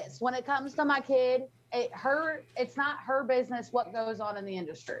unbiased when it comes to my kid. It's not her business what goes on in the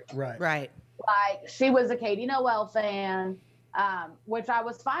industry. Right. Right. Like she was a Katie Noel fan, which I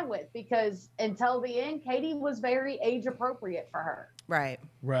was fine with because until the end, Katie was very age appropriate for her. Right.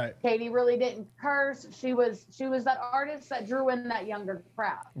 Right. Katie really didn't curse. She was that artist that drew in that younger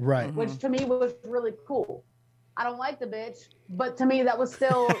crowd, Right. which to me was really cool. I don't like the bitch, but to me that was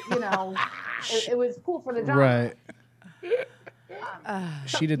still, it was cool for the genre. Right.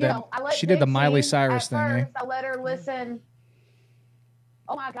 She did You that. know, I let She did the Dixie Miley Cyrus at thing, eh? first, I let her listen.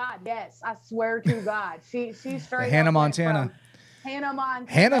 Oh my God, yes! I swear to God, she straight. Hannah up went Montana. from Hannah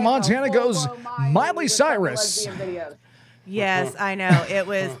Montana. Hannah to Montana goes, full-blown Miley with some Cyrus. lesbian videos. Yes, I know. It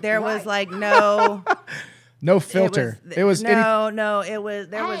was there was Right. like no No filter. It was any, no, it was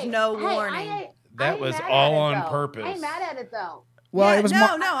there was Hey, no hey, warning. That ain't was mad all at it, on though. purpose. I ain't mad at it though. well, Yeah, it was no,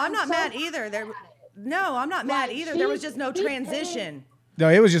 more, no, I'm not so mad either. No, I'm not mad Like, either. There was she- just no she transition. no,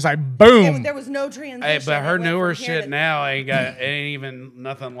 it was just like boom. There was no transition. Hey, but It her went newer from here shit to- now ain't even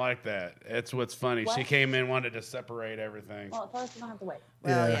nothing like that. It's what's funny. She What? came in wanted to separate everything. Well, at first you don't have to wait.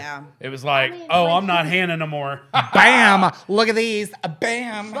 Well, Yeah. yeah. It was like, mean, oh, like, I'm not she- Hannah no more. Bam! Look at these.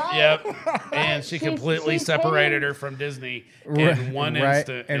 Bam. But, Yep. And she she's- completely she's separated hitting- her from Disney Right, in one right,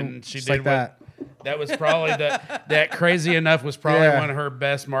 instant, and she just did like that. That was probably that crazy enough was probably Yeah. one of her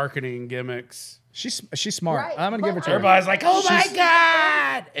best marketing gimmicks. She's smart. Right, I'm gonna give it but to her. Everybody's like, oh my She's-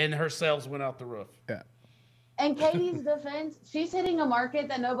 God. And her sales went out the roof. Yeah. In Katie's defense, she's hitting a market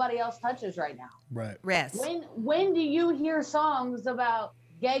that nobody else touches right now. Right. Rest. When do you hear songs about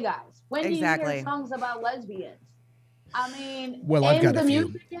gay guys? When do you Exactly. hear songs about lesbians? I mean, Well, I've in got the a few.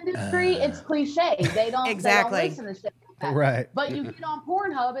 music industry, it's cliche. They don't Exactly. listen to shit like that. Right. But you get on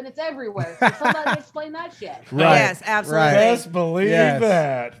Pornhub and it's everywhere. So somebody explain that shit. Right. Yes, absolutely. Right. Best believe Yes.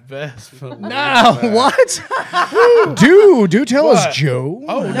 that. Best believe No, that. what? do tell What? us, Joe.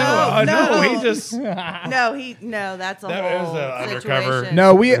 Oh no, No, no, no. he just No, that's a That whole is a undercover. situation.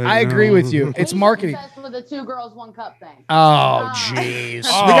 No, I agree with you. It's He's marketing. obsessed with the 2 girls, 1 cup thing. Oh, jeez.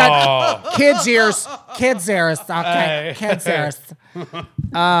 Oh. We got Kids ears. Kids ears. Okay. Hey. Kids ears.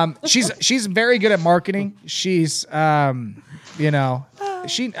 she's very good at marketing. She's I'll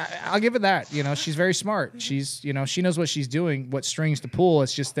give it that. She's very smart. She's she knows what she's doing, what strings to pull.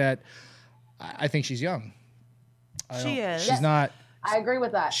 It's just that I think she's young. She is. She's not. I agree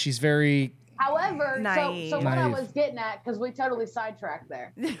with that. She's very. However, Naive. so what I Naive. was getting at, because we totally sidetracked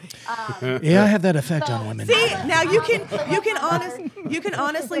there. Yeah, I have that effect So- on women. See, now you can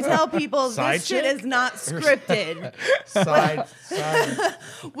honestly tell people Side this shit chick? is not scripted. side.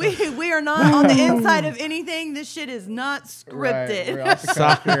 We are not on the inside of anything. This shit is not Right, scripted. we're off the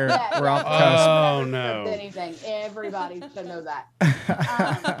cusp here. Yeah, We're off the yeah, cusp. Oh, never no. scripted Anything. Everybody should know that.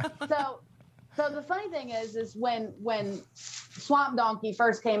 So the funny thing is when Swamp Donkey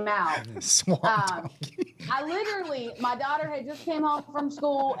first came out, Swamp donkey. I literally, my daughter had just came home from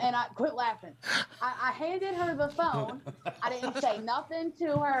school and I quit laughing. I handed her the phone. I didn't say nothing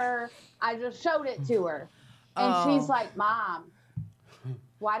to her. I just showed it to her. And she's like, Mom,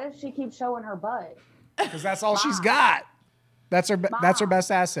 why does she keep showing her butt? Because that's all she's got. That's her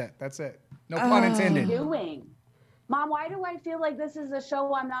best asset. That's it. No pun intended. Doing? Mom, why do I feel like this is a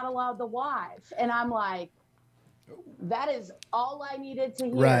show I'm not allowed to watch? And I'm like, that is all I needed to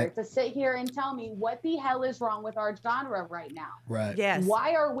hear, Right. to sit here and tell me what the hell is wrong with our genre right now. Right. Yes,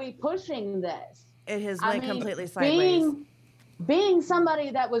 Why are we pushing this? it has I went mean, completely sideways. Being somebody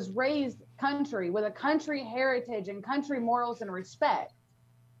that was raised country with a country heritage and country morals and respect,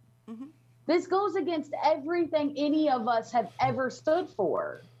 this goes against everything any of us have ever stood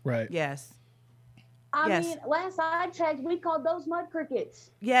for. Right. Yes. I Yes. mean, last I checked, we called those mud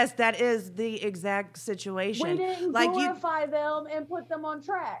crickets. Yes, that is the exact situation. We didn't like glorify them and put them on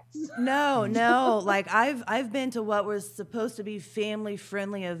tracks. No. Like I've been to what was supposed to be family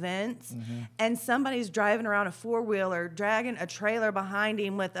friendly events, and somebody's driving around a 4-wheeler, dragging a trailer behind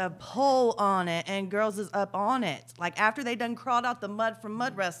him with a pole on it, and girls is up on it. Like after they done crawled out the mud from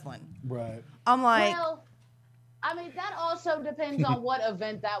mud wrestling. Right. I'm like, Well, I mean, that also depends on what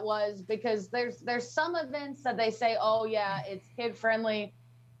event that was, because there's some events that they say, oh yeah, it's kid friendly,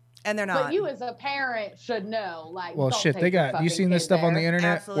 and they're not. but you as a parent should know. Like, Well, don't shit, take they your got. You fucking seen this kid stuff on the there.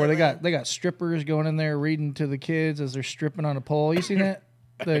 internet where they Absolutely. got strippers going in there reading to the kids as they're stripping on a pole. You seen that?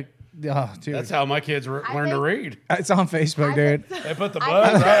 Dude, That's how my kids learn to read. it's on Facebook, dude. They put the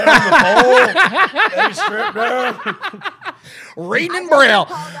blood right on the pole. They strip down. Reading in braille.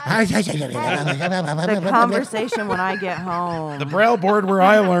 the conversation when I get home. The braille board where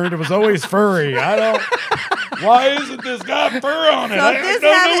I learned it was always furry. Why isn't this got fur on it? So I if this don't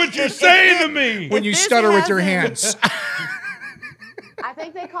know haven't- what you're saying to me. When you this stutter with your hasn't- hands. I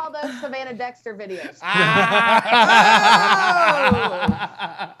think they call those Savannah Dexter videos.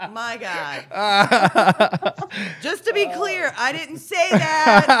 Oh, my God. Just to be clear, I didn't say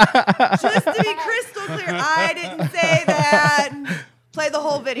that. Just to be crystal clear, I didn't say that. Play the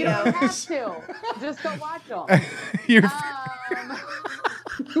whole You video. don't have to. Just go watch them. You're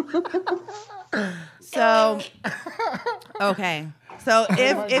So, okay. So if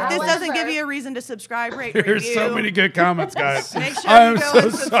this However- doesn't give you a reason to subscribe, rate, There's review, so many good comments, guys. make sure I'm you go so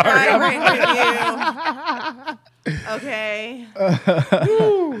and subscribe, sorry. rate, review. Okay.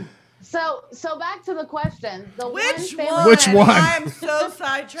 So back to the question. The Which family- one? Which one? I'm so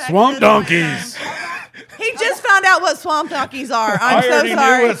sidetracked. Swamp this donkeys. man. He just found out what swamp donkeys are. I'm I so already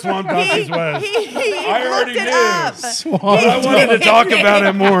sorry. knew what swamp donkeys was. He I already looked it knew. up. But I wanted to talk about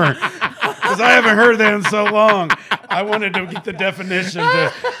it more because I haven't heard that in so long. I wanted to get the definition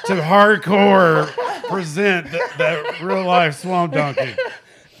to hardcore present the real life swamp donkey.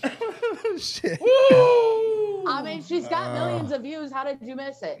 shit. I mean, she's got millions of views. How did you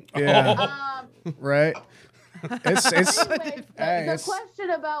miss it? Yeah. Right. It's Anyway, Hey, the it's-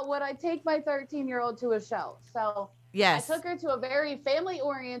 question about would I take my 13-year-old to a show? So Yes. I took her to a very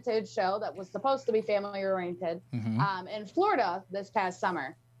family-oriented show that was supposed to be family-oriented in Florida this past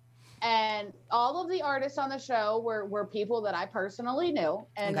summer. And all of the artists on the show were people that I personally knew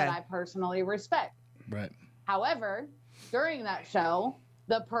and that Okay. I personally respect. right. However, during that show,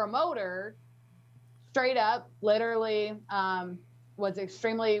 the promoter straight up literally was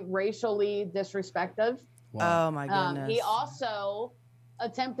extremely racially disrespectful. Oh my goodness. He also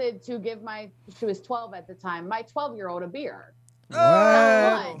attempted to give she was 12 at the time, my 12-year-old a beer.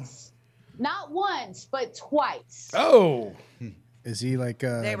 What? Not once, but twice. Oh, Is he like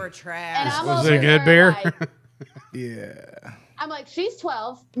They were And trash. I'm was over it a good there beer? like- yeah. I'm like, she's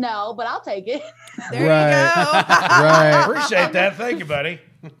 12. No, but I'll take it. There Right. you go. Right. Appreciate that. Thank you, buddy.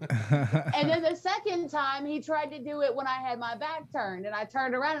 And then the second time, he tried to do it when I had my back turned, and I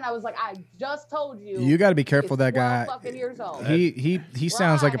turned around and I was like, I just told you. You got to be careful, he's that 12 guy. Fucking years old. He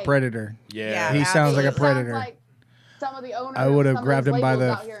sounds like a Right. predator. Yeah. He sounds like a He sounds predator. like some of the owners. I would have some of grabbed those him by labels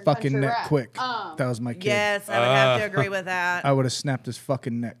the out here in fucking country neck rap. quick. If that was my kid. Yes, I would have to agree with that. I would have snapped his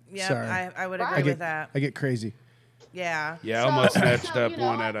fucking neck. Yep, Sorry. I would agree Right. with that. I get crazy. Yeah. Yeah, I almost So- snatched so, up you know,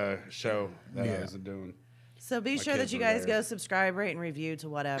 one at a show that Yeah. I was doing. So be sure kids that you were guys there. go subscribe, rate, and review to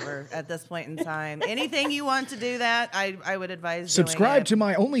whatever at this point in time. Anything you want to do that, I would advise Subscribe doing to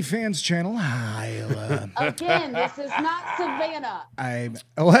my OnlyFans channel. Again, this is not Savannah.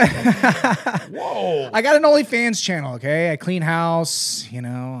 Whoa. I got an OnlyFans channel, okay? I clean house, in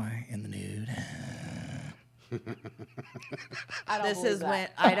the nude. I don't This believe is that. when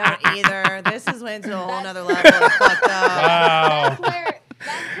I don't either. This is when to a whole nother level of fucked up. Wow.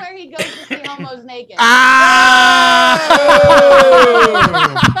 That's where he goes to see homos naked.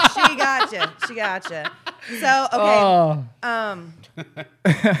 She gotcha. She gotcha. So okay. Oh.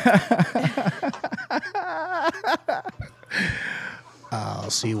 I'll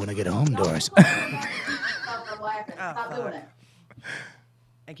see you when I get home, Doris. Stop laughing. Oh, Stop doing fuck. it.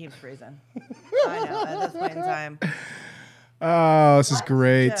 It keeps freezing. I know at this point in time. Oh, this is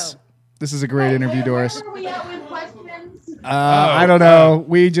great. Joe. This is a great interview, Doris. Where were we at with questions? I don't know.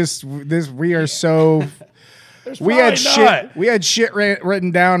 We are so. We had Probably not. shit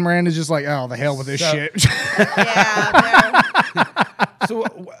written down. Miranda's just like, oh, the hell with this So- shit. Yeah. So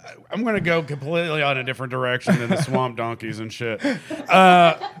I'm going to go completely on a different direction than the swamp donkeys and shit.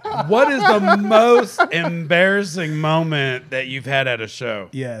 What is the most embarrassing moment that you've had at a show?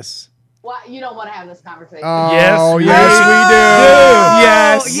 Yes. Why you don't want to have this conversation? Oh, Yes, yes, we we do. Oh,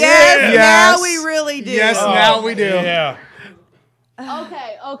 Yes. yes. Yes. Now we really do. Yes, now we do. Yeah.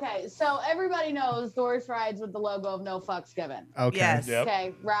 Okay. So everybody knows Doris rides with the logo of No Fucks Given. Okay. Yes. Yep.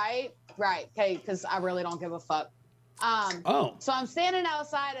 Okay, right. Okay, because I really don't give a fuck. Oh. So I'm standing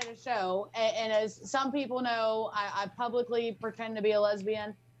outside at a show, and as some people know, I publicly pretend to be a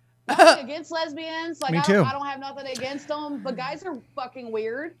lesbian. Nothing against lesbians. Like Me I too. don't have nothing against them, but guys are fucking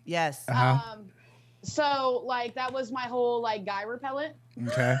weird. Yes. Uh-huh. So like that was my whole like guy repellent.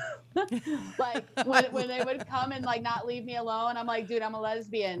 Okay. Like when they would come and like not leave me alone, I'm like, dude, I'm a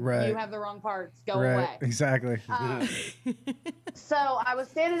lesbian. Right. You have the wrong parts. Go Right. away. Exactly. So I was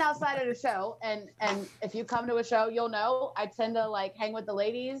standing outside at a show, and if you come to a show, you'll know I tend to like hang with the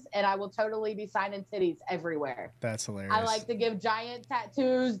ladies, and I will totally be signing titties everywhere. That's hilarious. I like to give giant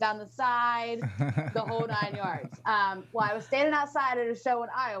tattoos down the side, the whole 9 yards. Well, I was standing outside at a show in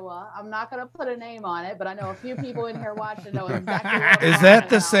Iowa. I'm not going to put a name on it, but I know a few people in here watching know exactly what I'm Is talking that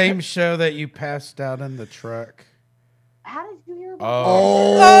the about. same show that you passed out in the truck? How did you hear about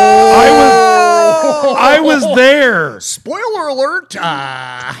I was there. Spoiler alert.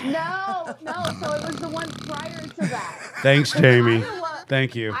 that? No. So it was the one prior to that. Thanks, Jamie. Iowa-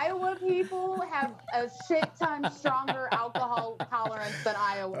 Thank you. Iowa people have a shit ton stronger alcohol tolerance than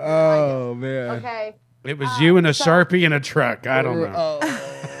Iowa. Oh, man. Okay. It was you and a so- Sharpie and a truck. I don't know.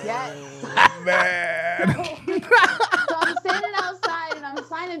 Yes. Man. So I'm standing outside and I'm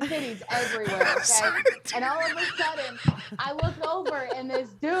signing titties everywhere, okay? And all of a sudden, I look over and this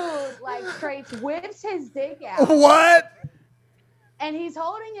dude like straight whips his dick out. What? And he's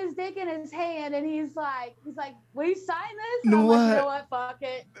holding his dick in his hand and he's like, will you sign this? And I'm What? like, you know what? Fuck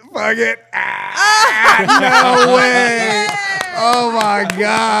it. Fuck it. No way. Oh, my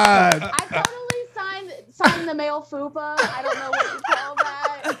God. I totally signed the male fupa. I don't know what you call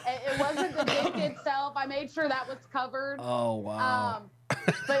that. It wasn't the dick itself. I made sure that was covered. Oh, wow.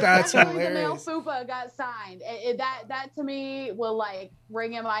 But That's definitely the male hilarious. fupa got signed. That to me will like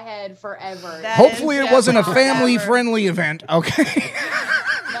ring in my head forever. That Hopefully is it wasn't a definitely family-friendly event, okay?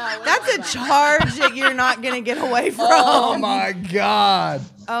 No, it That's a wasn't. charge that you're not gonna get away from. Oh, my God.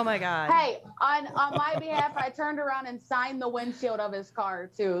 Oh my God. Hey, on my behalf, I turned around and signed the windshield of his car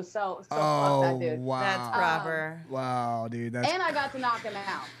too. So fuck that dude. Wow. That's proper. Wow, dude. That's And I got to knock him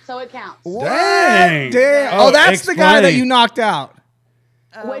out, so it counts. What? Dang. Damn. Oh, Oh, that's the guy that explain. you knocked out.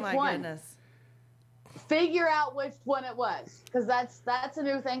 Oh Which my one? goodness. Figure out which one it was, because that's a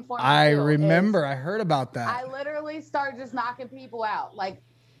new thing for me. I too, is remember. I heard about that. I literally start just knocking people out. Like,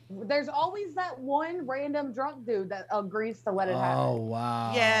 there's always that one random drunk dude that agrees to let it happen. Oh,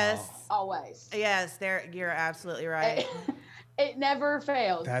 wow. Yes. Always. Yes. You're absolutely right. It never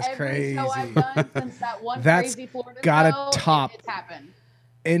fails. That's Every show I've crazy. done since that one That's crazy Florida gotta show, top. it's happened.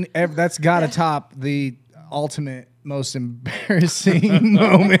 And that's got to top the ultimate most embarrassing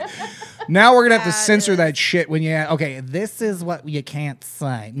moment. Now we're gonna have to censor that shit when you. Okay, this is what you can't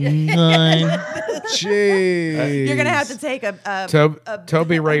say. Jeez. You're gonna have to take a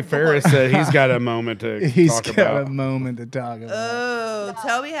Toby Ray Ferris said he's got a moment to He's talk got about. a moment to talk about. Oh,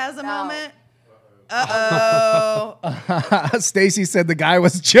 Toby has a No. moment. Uh-oh. Stacy said the guy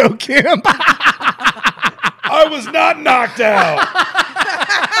was joking. I was not knocked out.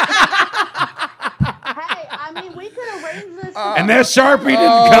 Hey, I mean, we could arrange this. And that Sharpie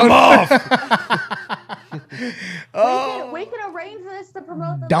didn't come off. We could arrange this to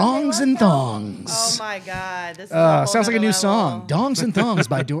promote the Dongs and Monday Love Oh Thongs. my God. This is a whole Sounds like a nother new level. song. Dongs and Thongs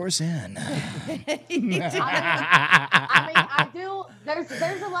by Doris N. I mean, I do.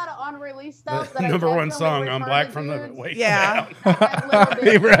 There's a lot of unreleased stuff. That I Number one definitely song on refer Black to from the dudes. waist Yeah. down. Like Little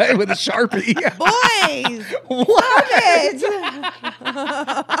Big. Right, with a Sharpie. Boys, What? it.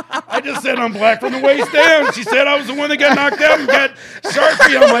 I just said I'm black from the waist down. She said I was the one that got knocked out and got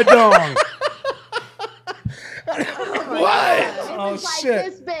Sharpie on my dong. What? Oh, It's like shit.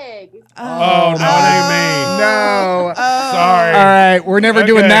 this big. Oh, no, it ain't me. No. Sorry. All right, we're never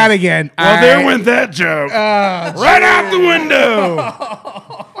doing Okay. that again. Well, All there right. went that joke. Oh, Right out the window.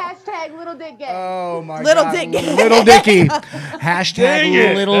 Hashtag Little Dick Gay. oh my Little God. Dick. Little Dicky. Hashtag Dang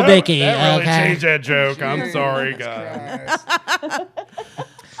it. Little that, Dicky. That really okay. changed that joke. I'm sorry, guys.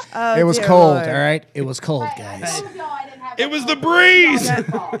 Oh, It was dear cold, Lord. all right? It was cold, Hey, I guys. told y'all I didn't have It a was the phone. breeze. It's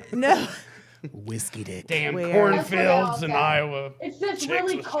y'all's fault. No. Whiskey dick. Damn Weird. cornfields in Iowa. It's just Chicks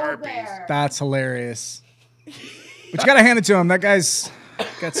really with cold Sharpies. there. That's hilarious. But you got to hand it to him. That guy's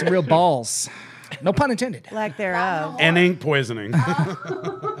got some real balls. No pun intended. Lack thereof. And ink poisoning.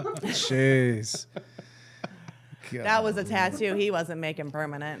 Jeez. That was a tattoo he wasn't making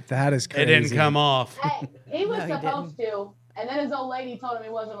permanent. That is It crazy. didn't come off. Hey, he was No, he supposed to, and then his old lady told him he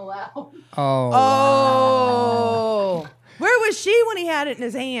wasn't allowed. Oh. Oh. Where was she when he had it in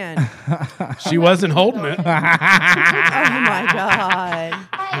his hand? She wasn't holding it. Oh my God.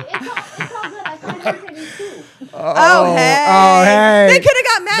 Hey, it's all good. I signed everything too. Oh, hey. Oh, hey. They could have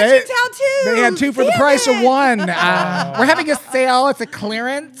got matching tattoos. They had two for the Damn price of it. one. We're having a sale. It's a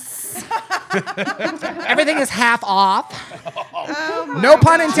clearance. Everything is half off. Oh my No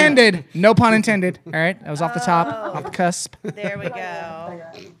pun intended. No pun intended. All right. That was off the top, off the cusp. There we go.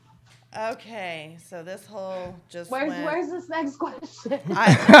 Okay, so this whole just went. Where's this next question?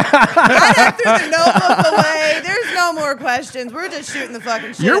 I threw the notebook away. There's no more questions. We're just shooting the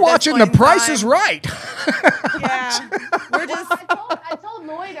fucking shit. You're at this watching point The in Price time. is Right. Yeah, we're just. I told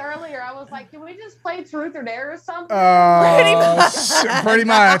Lloyd earlier, I was like, can we just play Truth or Dare or something? Pretty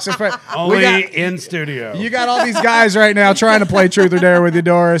much. That's right. Only in studio. You got all these guys right now trying to play Truth or Dare with you,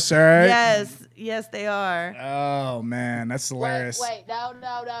 Doris. All right. Yes, they are. Oh man, that's hilarious. Wait, no.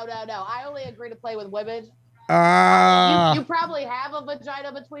 I only agree to play with women. Ah. You probably have a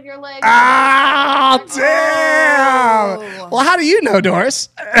vagina between your legs. Ah, damn. Oh. Well, how do you know, Doris?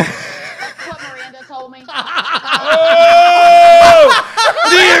 That's what Miranda told me. Oh!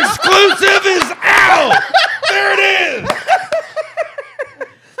 The exclusive is out! There it is!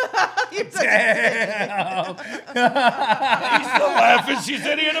 Damn. He's still laughing. She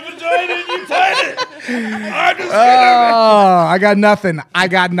said he had a vagina and you tied it. I'm just Oh, I got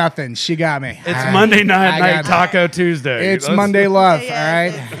nothing. She got me. It's Monday night, I night got- Taco Tuesday. It's Monday love,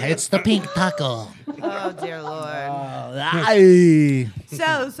 Yes, all right? It's the pink taco. Oh dear Lord. Aye.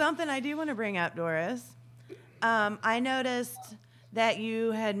 So something I do want to bring up, Doris. I noticed that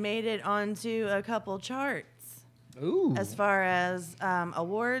you had made it onto a couple charts Ooh. as far as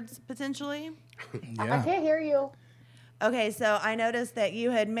awards potentially. I Yeah. can't hear you. Okay, so I noticed that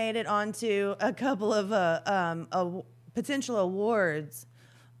you had made it onto a couple of potential awards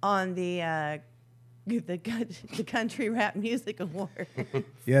on the Country Rap Music Award.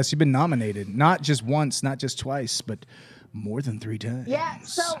 Yes, you've been nominated. Not just once, not just twice, but more than 3 times. Yeah,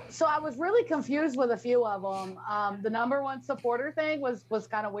 so I was really confused with a few of them. The number one supporter thing was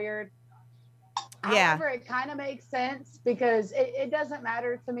kind of weird. Yeah. However, it kind of makes sense because it doesn't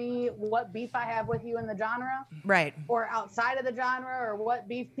matter to me what beef I have with you in the genre Right, or outside of the genre or what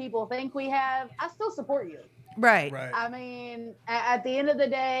beef people think we have. I still support you. right, I mean, at the end of the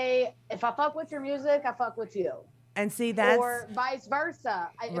day, if I fuck with your music, I fuck with you. And see, that's Or vice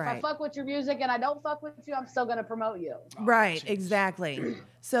versa. If I Right. fuck with your music and I don't fuck with you, I'm still going to promote you. right, exactly.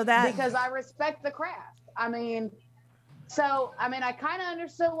 So that Because I respect the craft. I kind of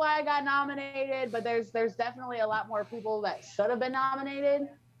understood why I got nominated, but there's definitely a lot more people that should have been nominated.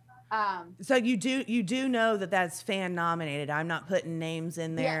 So you do know that that's fan nominated. I'm not putting names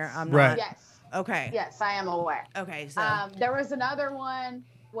in there. Yes. I'm Right. not. Yes. Okay. Yes, I am aware. Okay. So There was another one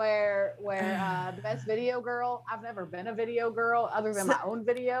where best video girl. I've never been a video girl other than my own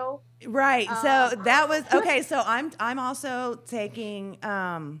video. right. So that was okay. So I'm also taking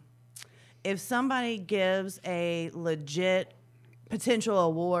if somebody gives a legit potential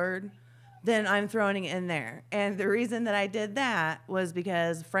award, then I'm throwing it in there. And the reason that I did that was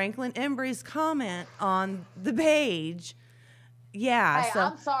because Franklin Embry's comment on the page. Yeah. Hey, so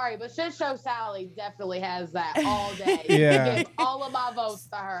I'm sorry, but Shit Show Sally definitely has that all day. Yeah. I give all of my votes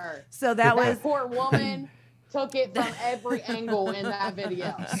to her. so that was Poor woman took it from every angle in that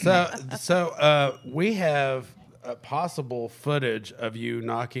video. So we have possible footage of you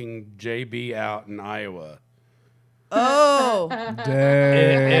knocking JB out in Iowa. oh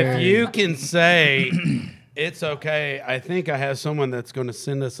Dang. If you can say it's okay, I think I have someone that's going to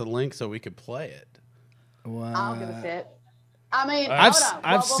send us a link so we could play it. I don't give Wow. a shit. I mean, I've hold on.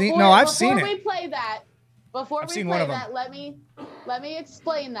 I've Well, seen- before- no, I've seen Before it. we play that, I've seen one of them. let me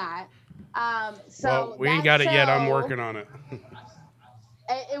explain that. So Well, we ain't that got it yet. I'm show, working on it.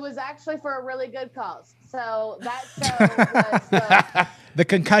 It was actually for a really good cause. So that show was The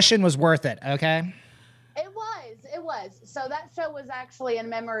concussion was worth it, okay? It was. So that show was actually in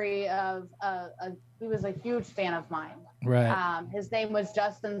memory of he was a huge fan of mine. Right. His name was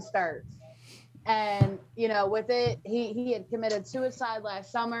Justin Sturts. And with it, he had committed suicide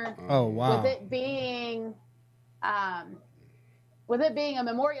last summer. Oh wow. With it being a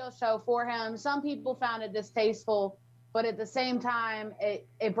memorial show for him, some people found it distasteful, but at the same time,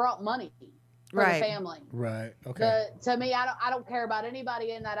 it brought money for Right. the family. Right. Okay. To me, I don't care about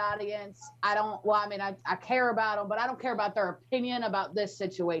anybody in that audience. I care about them, but I don't care about their opinion about this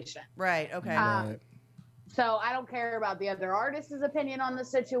situation. right. Okay. Right. So I don't care about the other artist's opinion on the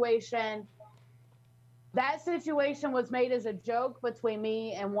situation. That situation was made as a joke between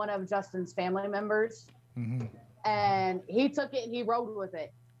me and one of Justin's family members. Mhm. And he took it and he rode with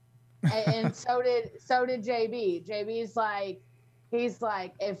it. And so did JB. JB's he's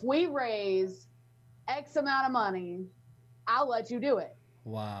like, if we raise X amount of money, I'll let you do it.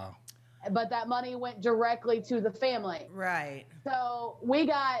 Wow. But that money went directly to the family. right. So we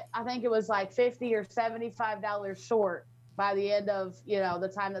got, I think it was like $50 or $75 short by the end of,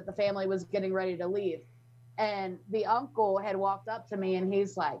 the time that the family was getting ready to leave. And the uncle had walked up to me and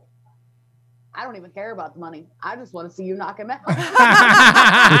he's like, I don't even care about the money. I just want to see you knock him out.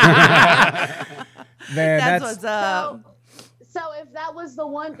 Man, That's what's up. So if that was the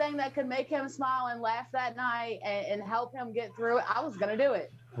one thing that could make him smile and laugh that night and help him get through it, I was going to do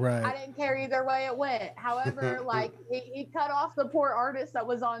it. I right. didn't care either way it went. However, he cut off the poor artist that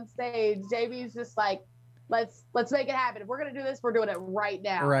was on stage. JB's just like, let's make it happen. If we're going to do this, we're doing it right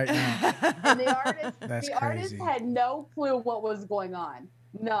now. Right now. And the artist, That's artist crazy. had no clue what was going on.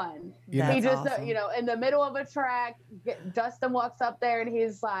 None. You That's He just, awesome. in the middle of a track, Justin walks up there and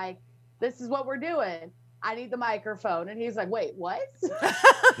he's like, this is what we're doing. I need the microphone. And he's like, wait, what?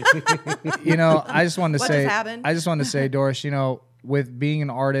 I just wanted to What say, just happened? I just wanted to say, Doris, with being an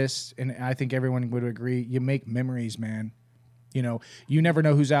artist, and I think everyone would agree, you make memories, man. You never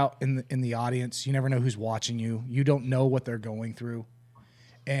know who's out in the audience. You never know who's watching you. You don't know what they're going through,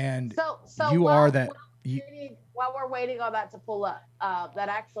 and So you while- are that. While we're waiting on that to pull up, that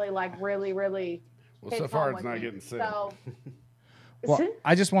actually really, really. Well, hit so far home it's with not me. getting said. So, Well,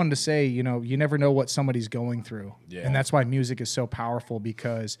 I just wanted to say, you never know what somebody's going through, Yeah. and that's why music is so powerful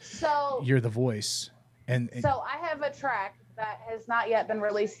because so you're the voice. And I have a track that has not yet been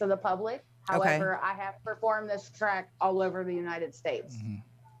released to the public. Okay. However, I have performed this track all over the United States.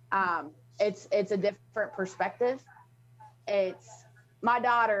 Mm-hmm. It's a different perspective. It's my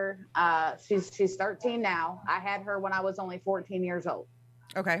daughter. She's 13 now. I had her when I was only 14 years old.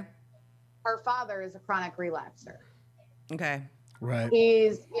 Okay. Her father is a chronic relapser. Okay. right,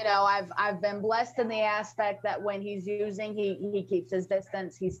 He's, I've been blessed in the aspect that when he's using, he keeps his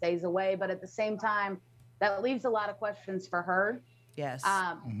distance, he stays away. But at the same time, that leaves a lot of questions for her. Yes.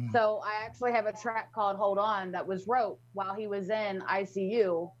 So I actually have a track called Hold On that was wrote while he was in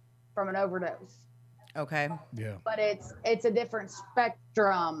ICU from an overdose. okay. yeah, But it's a different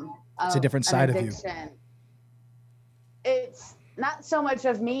spectrum. It's a different an side of you. addiction. It's not so much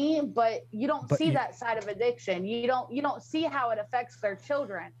of me, but you don't But see you- that side of addiction. You don't see how it affects their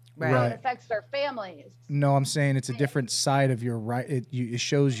children, Right. how Right. it affects their families. No, I'm saying it's a different side of your right. It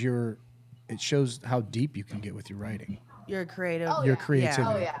shows it shows how deep you can get with your writing, You're creative. Oh, your yeah.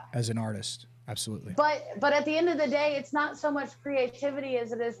 creativity Oh, yeah. as an artist. Absolutely. But at the end of the day, it's not so much creativity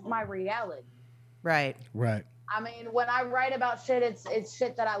as it is my reality. Right. Right. I mean, when I write about shit, it's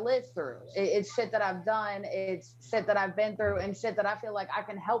shit that I lived through. It's shit that I've done. It's shit that I've been through, and shit that I feel like I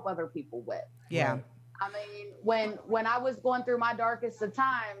can help other people with. Yeah. Right. I mean, when I was going through my darkest of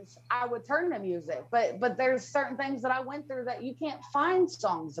times, I would turn to music. But there's certain things that I went through that you can't find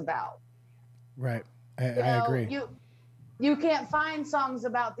songs about. Right. I know, agree. You can't find songs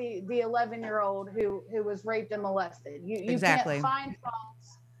about the 11-year-old who was raped and molested. You Exactly. can't find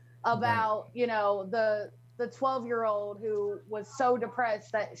songs about, you know, the 12-year-old who was so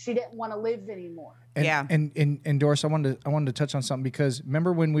depressed that she didn't want to live anymore. And, Yeah. And Doris, I wanted to touch on something, because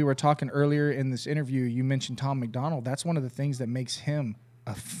remember when we were talking earlier in this interview, you mentioned Tom McDonald. That's one of the things that makes him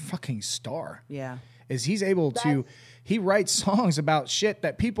a fucking star. Yeah. Is he's able to, he writes songs about shit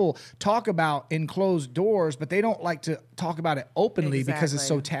that people talk about in closed doors, but they don't like to talk about it openly because it's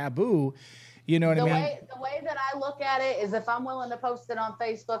so taboo. You know what I mean? The way that I look at it is, if I'm willing to post it on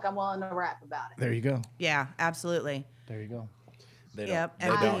Facebook, I'm willing to rap about it. There you go. Yeah, absolutely. There you go. They don't, Yep, they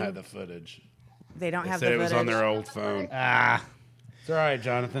and don't then- have the footage. They don't They have said the it was footage. on their old phone. It's all right,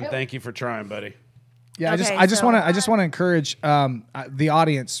 Jonathan. Thank you for trying, buddy. Yeah, Okay, I just so- want to encourage the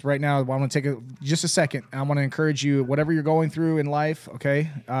audience right now. I want to take just a second. I want to encourage you, whatever you're going through in life. Okay,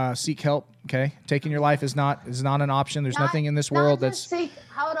 seek help. Okay, taking your life is not an option. There's nothing in this world that's.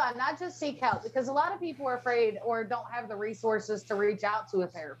 Not just seek help, because a lot of people are afraid or don't have the resources to reach out to a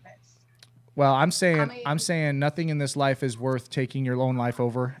therapist. Well, I'm saying I mean- saying nothing in this life is worth taking your own life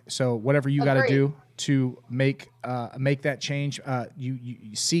over. So whatever you got to Agreed. do to make that change, you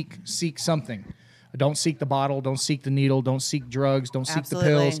seek something. Don't seek the bottle. Don't seek the needle. Don't seek drugs. Don't seek the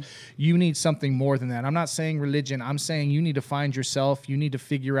Absolutely. pills. You need something more than that. I'm not saying religion. I'm saying you need to find yourself. You need to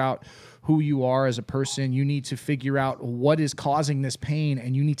figure out who you are as a person. You need to figure out what is causing this pain,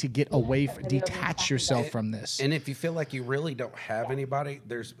 and you need to get away, detach yourself from this. And if you feel like you really don't have anybody,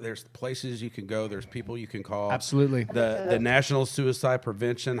 there's places you can go. There's people you can call. Absolutely. The National Suicide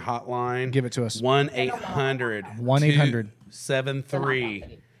Prevention Hotline. Give it to us. 1-800 1-800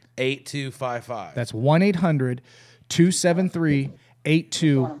 273-8255. That's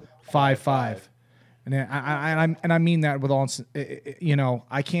 1-800-273-8255. And I mean that with all, you know,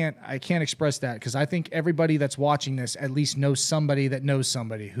 I can't express that, because I think everybody that's watching this at least knows somebody that knows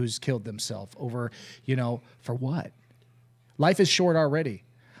somebody who's killed themselves over, you know, for what? Life is short already.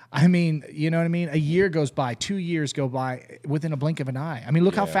 I mean, you know what I mean? A year goes by, 2 years go by within a blink of an eye. I mean,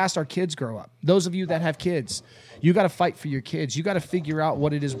 look how fast our kids grow up. Those of you that have kids, you got to fight for your kids. You got to figure out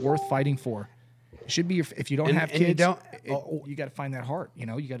what it is worth fighting for. It should be if you don't have and you kids, don't- you got to find that heart. You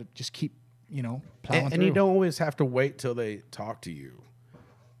know, you got to just keep, you know, plowing And through. you don't always have to wait till they talk to you.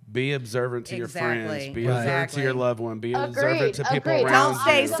 Be observant to your Exactly. friends. Be Right. observant to your loved one. Be observant Agreed. to people Agreed. around Don't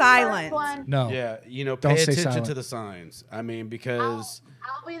stay you. silent. No. Yeah, you know, Don't pay stay attention silent. to the signs. I mean, because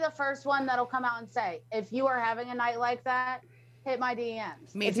I'll be the first one that'll come out and say, if you are having a night like that, hit my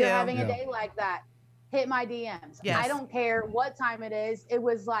DMs. Me if you're too. having Yeah. a day like that, hit my DMs. Yes. I don't care what time it is. It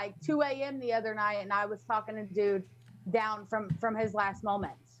was like 2 a.m. the other night, and I was talking to a dude down from his last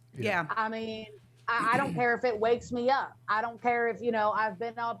moments. Yeah. I mean, I don't care if it wakes me up. I don't care if, you know, I've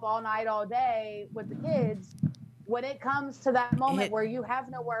been up all night, all day with the kids. When it comes to that moment Hit- where you have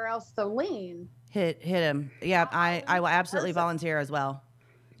nowhere else to lean, Hit him. Yeah, I will absolutely volunteer as well.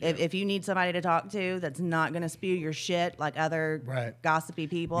 If you need somebody to talk to that's not going to spew your shit like other Right. gossipy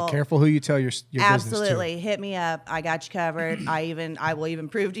people, Careful who you tell your business absolutely hit me up. I got you covered. I will even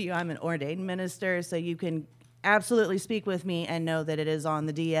prove to you I'm an ordained minister, so you can absolutely speak with me and know that it is on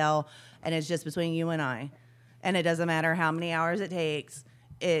the DL and it's just between you and I. And it doesn't matter how many hours it takes.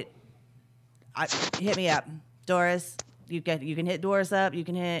 Hit me up, Doris. You can hit Doris up. You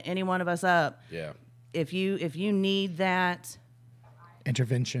can hit any one of us up. yeah. If you need that to.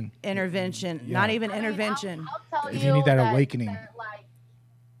 Intervention. intervention, not even I mean, intervention. I'll tell If you need that awakening. like,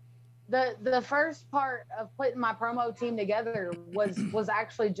 the first part of putting my promo team together was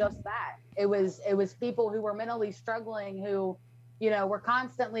actually just that. It was people who were mentally struggling, who, you know, were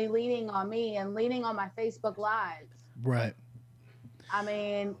constantly leaning on me and leaning on my Facebook Lives. Right. I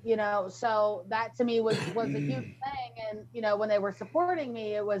mean, you know, so that to me was a huge thing. And, you know, when they were supporting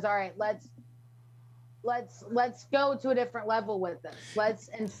me, it was all right, let's go to a different level with this. Let's,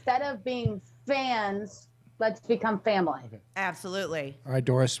 instead of being fans, let's become family. Absolutely. All right,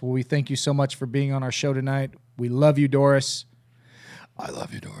 Doris. Well, we thank you so much for being on our show tonight. We love you, Doris. I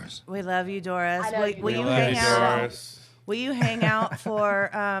love you, Doris. We love you, Doris. I know you Will do. you Love hang you, out? Doris. Will you hang out for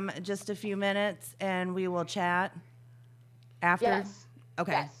just a few minutes and we will chat after? Yes.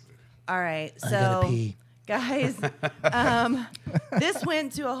 Okay. Yes. All right. I gotta So, pee. guys, this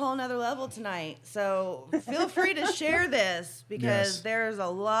went to a whole nother level tonight. So feel free to share this because Yes. there's a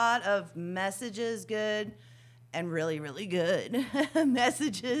lot of messages, good and really, really good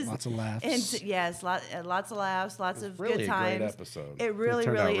messages. Lots of laughs. And lots of laughs, lots of Really good a times. great episode. It really,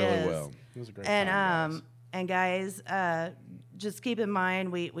 turned really out really is. well. It was a great And time, guys, just keep in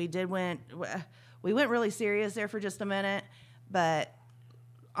mind we went really serious there for just a minute, but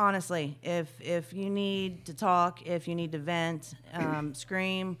honestly, if you need to talk, if you need to vent,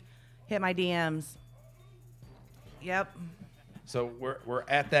 scream, hit my DMs. Yep. So we're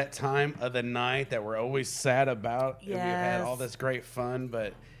at that time of the night that we're always sad about. Yes. We had all this great fun,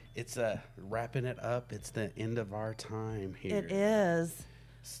 but it's wrapping it up. It's the end of our time here. It is.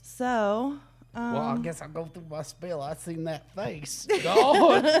 So. Well, I guess I'll go through my spiel. I seen that face.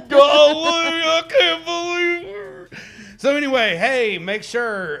 Golly, I can't believe it. So anyway, hey, make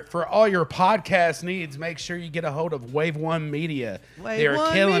sure for all your podcast needs, make sure you get a hold of Wave One Media. They are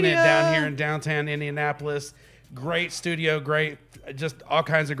One killing Media. it down here in downtown Indianapolis. Great studio, great, just all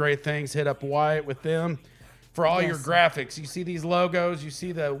kinds of great things. Hit up Wyatt with them. For all your Yes. graphics, you see these logos, you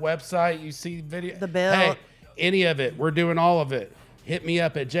see the website, you see video. The bill. Hey, any of it. We're doing all of it. Hit me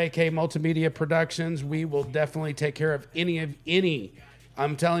up at JK Multimedia Productions. We will definitely take care of any.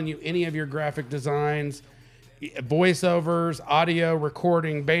 I'm telling you, any of your graphic designs, voiceovers, audio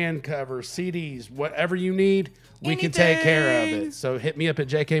recording, band covers, CDs, whatever you need, we can take care of Anything. it. So hit me up at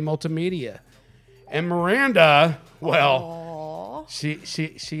JK Multimedia. And Miranda, well, she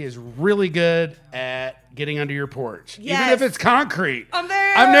is really good at getting under your porch, even Yes. if it's concrete. I'm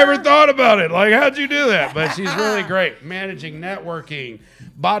there. I've never thought about it. Like, how'd you do that? But she's really great. Managing, networking,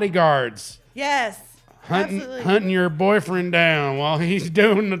 bodyguards, Yes. Absolutely. hunting your boyfriend down while he's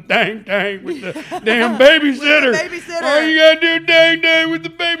doing the dang with the damn babysitter. babysitter. Oh, you gotta do dang with the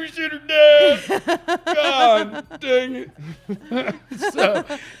babysitter, Dad. God dang it. So,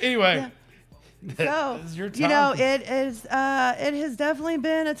 anyway. So, This is your you know, time. it has definitely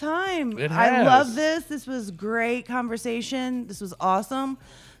been a time. It I has. love this. This was great conversation. This was awesome.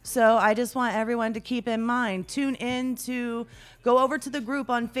 So I just want everyone to keep in mind, tune in to go over to the group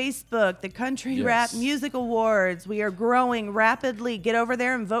on Facebook, the Country Yes. Rap Music Awards. We are growing rapidly. Get over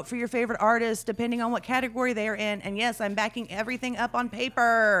there and vote for your favorite artist, depending on what category they are in. And yes, I'm backing everything up on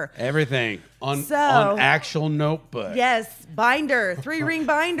paper. Everything on So- actual notebook. Yes, binder, 3-ring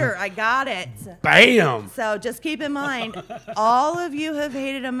binder. I got it. Bam. So just keep in mind, all of you have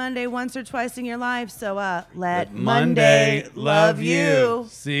hated a Monday once or twice in your life. So let Monday love you.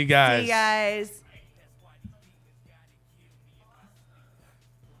 See you guys. See you guys.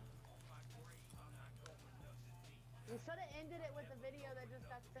 You should have ended it with the video that just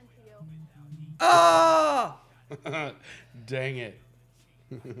got sent to you. Oh! Dang it.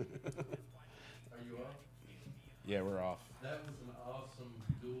 Are you up? Yeah, we're off. That was an awesome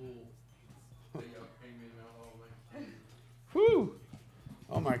duel that y'all came in all over. Whew.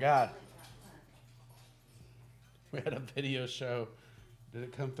 Oh my God. We had a video show. Did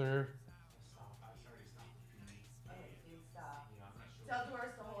it come through? Tell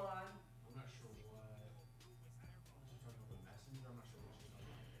Doris to hold on. I'm not sure what. Talking about the messenger. I'm not sure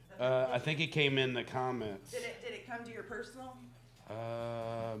what she's I think it came in the comments. Did it come to your personal?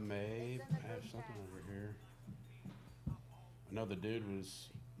 Maybe. I have something over here. I know the dude was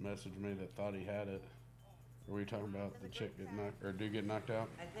messaging me that thought he had it. Were we talking about the chick get knocked or dude get knocked out?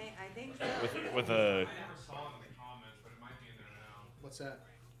 I think so. With a What's that?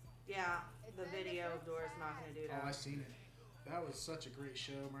 Yeah, the video of Doris knocking a dude Oh, I out. seen it. That was such a great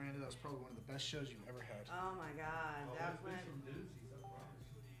show, Miranda. That was probably one of the best shows you've ever had. Oh my God, that went.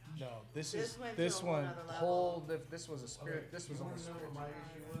 No, this This is went to this a whole one nother level. whole. This was a spirit. This was You on a wanna know spirit. what my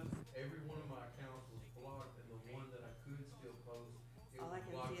issue was? Every one of my accounts was blocked, and the one that I could still post, it All was I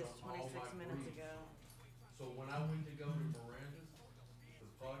can blocked see is on all 26 my minutes groups. ago. So when I went to go to Miranda's, the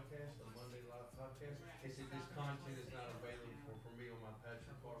podcast, the Monday Live podcast, it said this content is not available for me on my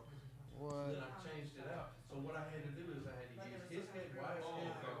Patrick Clark. What? Then I changed it out. So what I had to do is I had to use his head, Wyatt's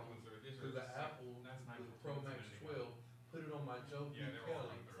headphone through the Apple with the Pro Max 12, put it on my Joe P.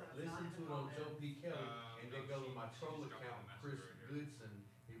 Kelly, listen to it on Joe P. Kelly, and then go to my troll account, Chris Goodson.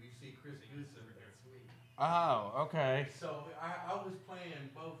 If you see Chris Goodson, that's me. Oh, okay. So I was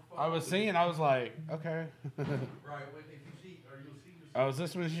playing both. I was seeing. I was like, okay. Right. If you see, or you'll see. Oh, is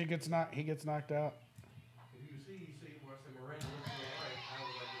this when he gets knocked out? If you see where I said Miranda look to the right, I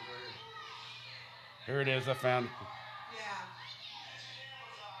was like, this right here. Here it is. I found. Yeah.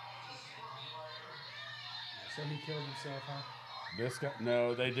 So he killed himself, huh? This guy?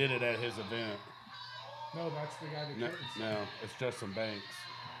 No, they did it at his event. No, that's the guy that No, killed himself. no, it's Justin Banks.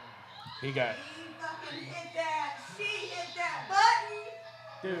 He got. She fucking hit that. She hit that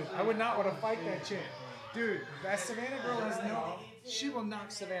button. Dude, I would not want to fight that chick. Dude, that Savannah girl has no. She will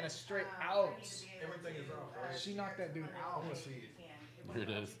knock Savannah straight out. Everything is off, right? She knocked that dude I out. want to see it. Here it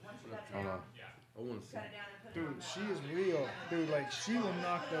is. Hold on. I want to see it. Dude, she is real. Dude, like, she will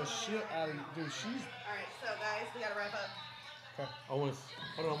knock the shit out of you. Dude, she's. All right, so guys, we gotta wrap up. I want to.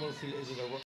 Hold on. I want to see. Is it a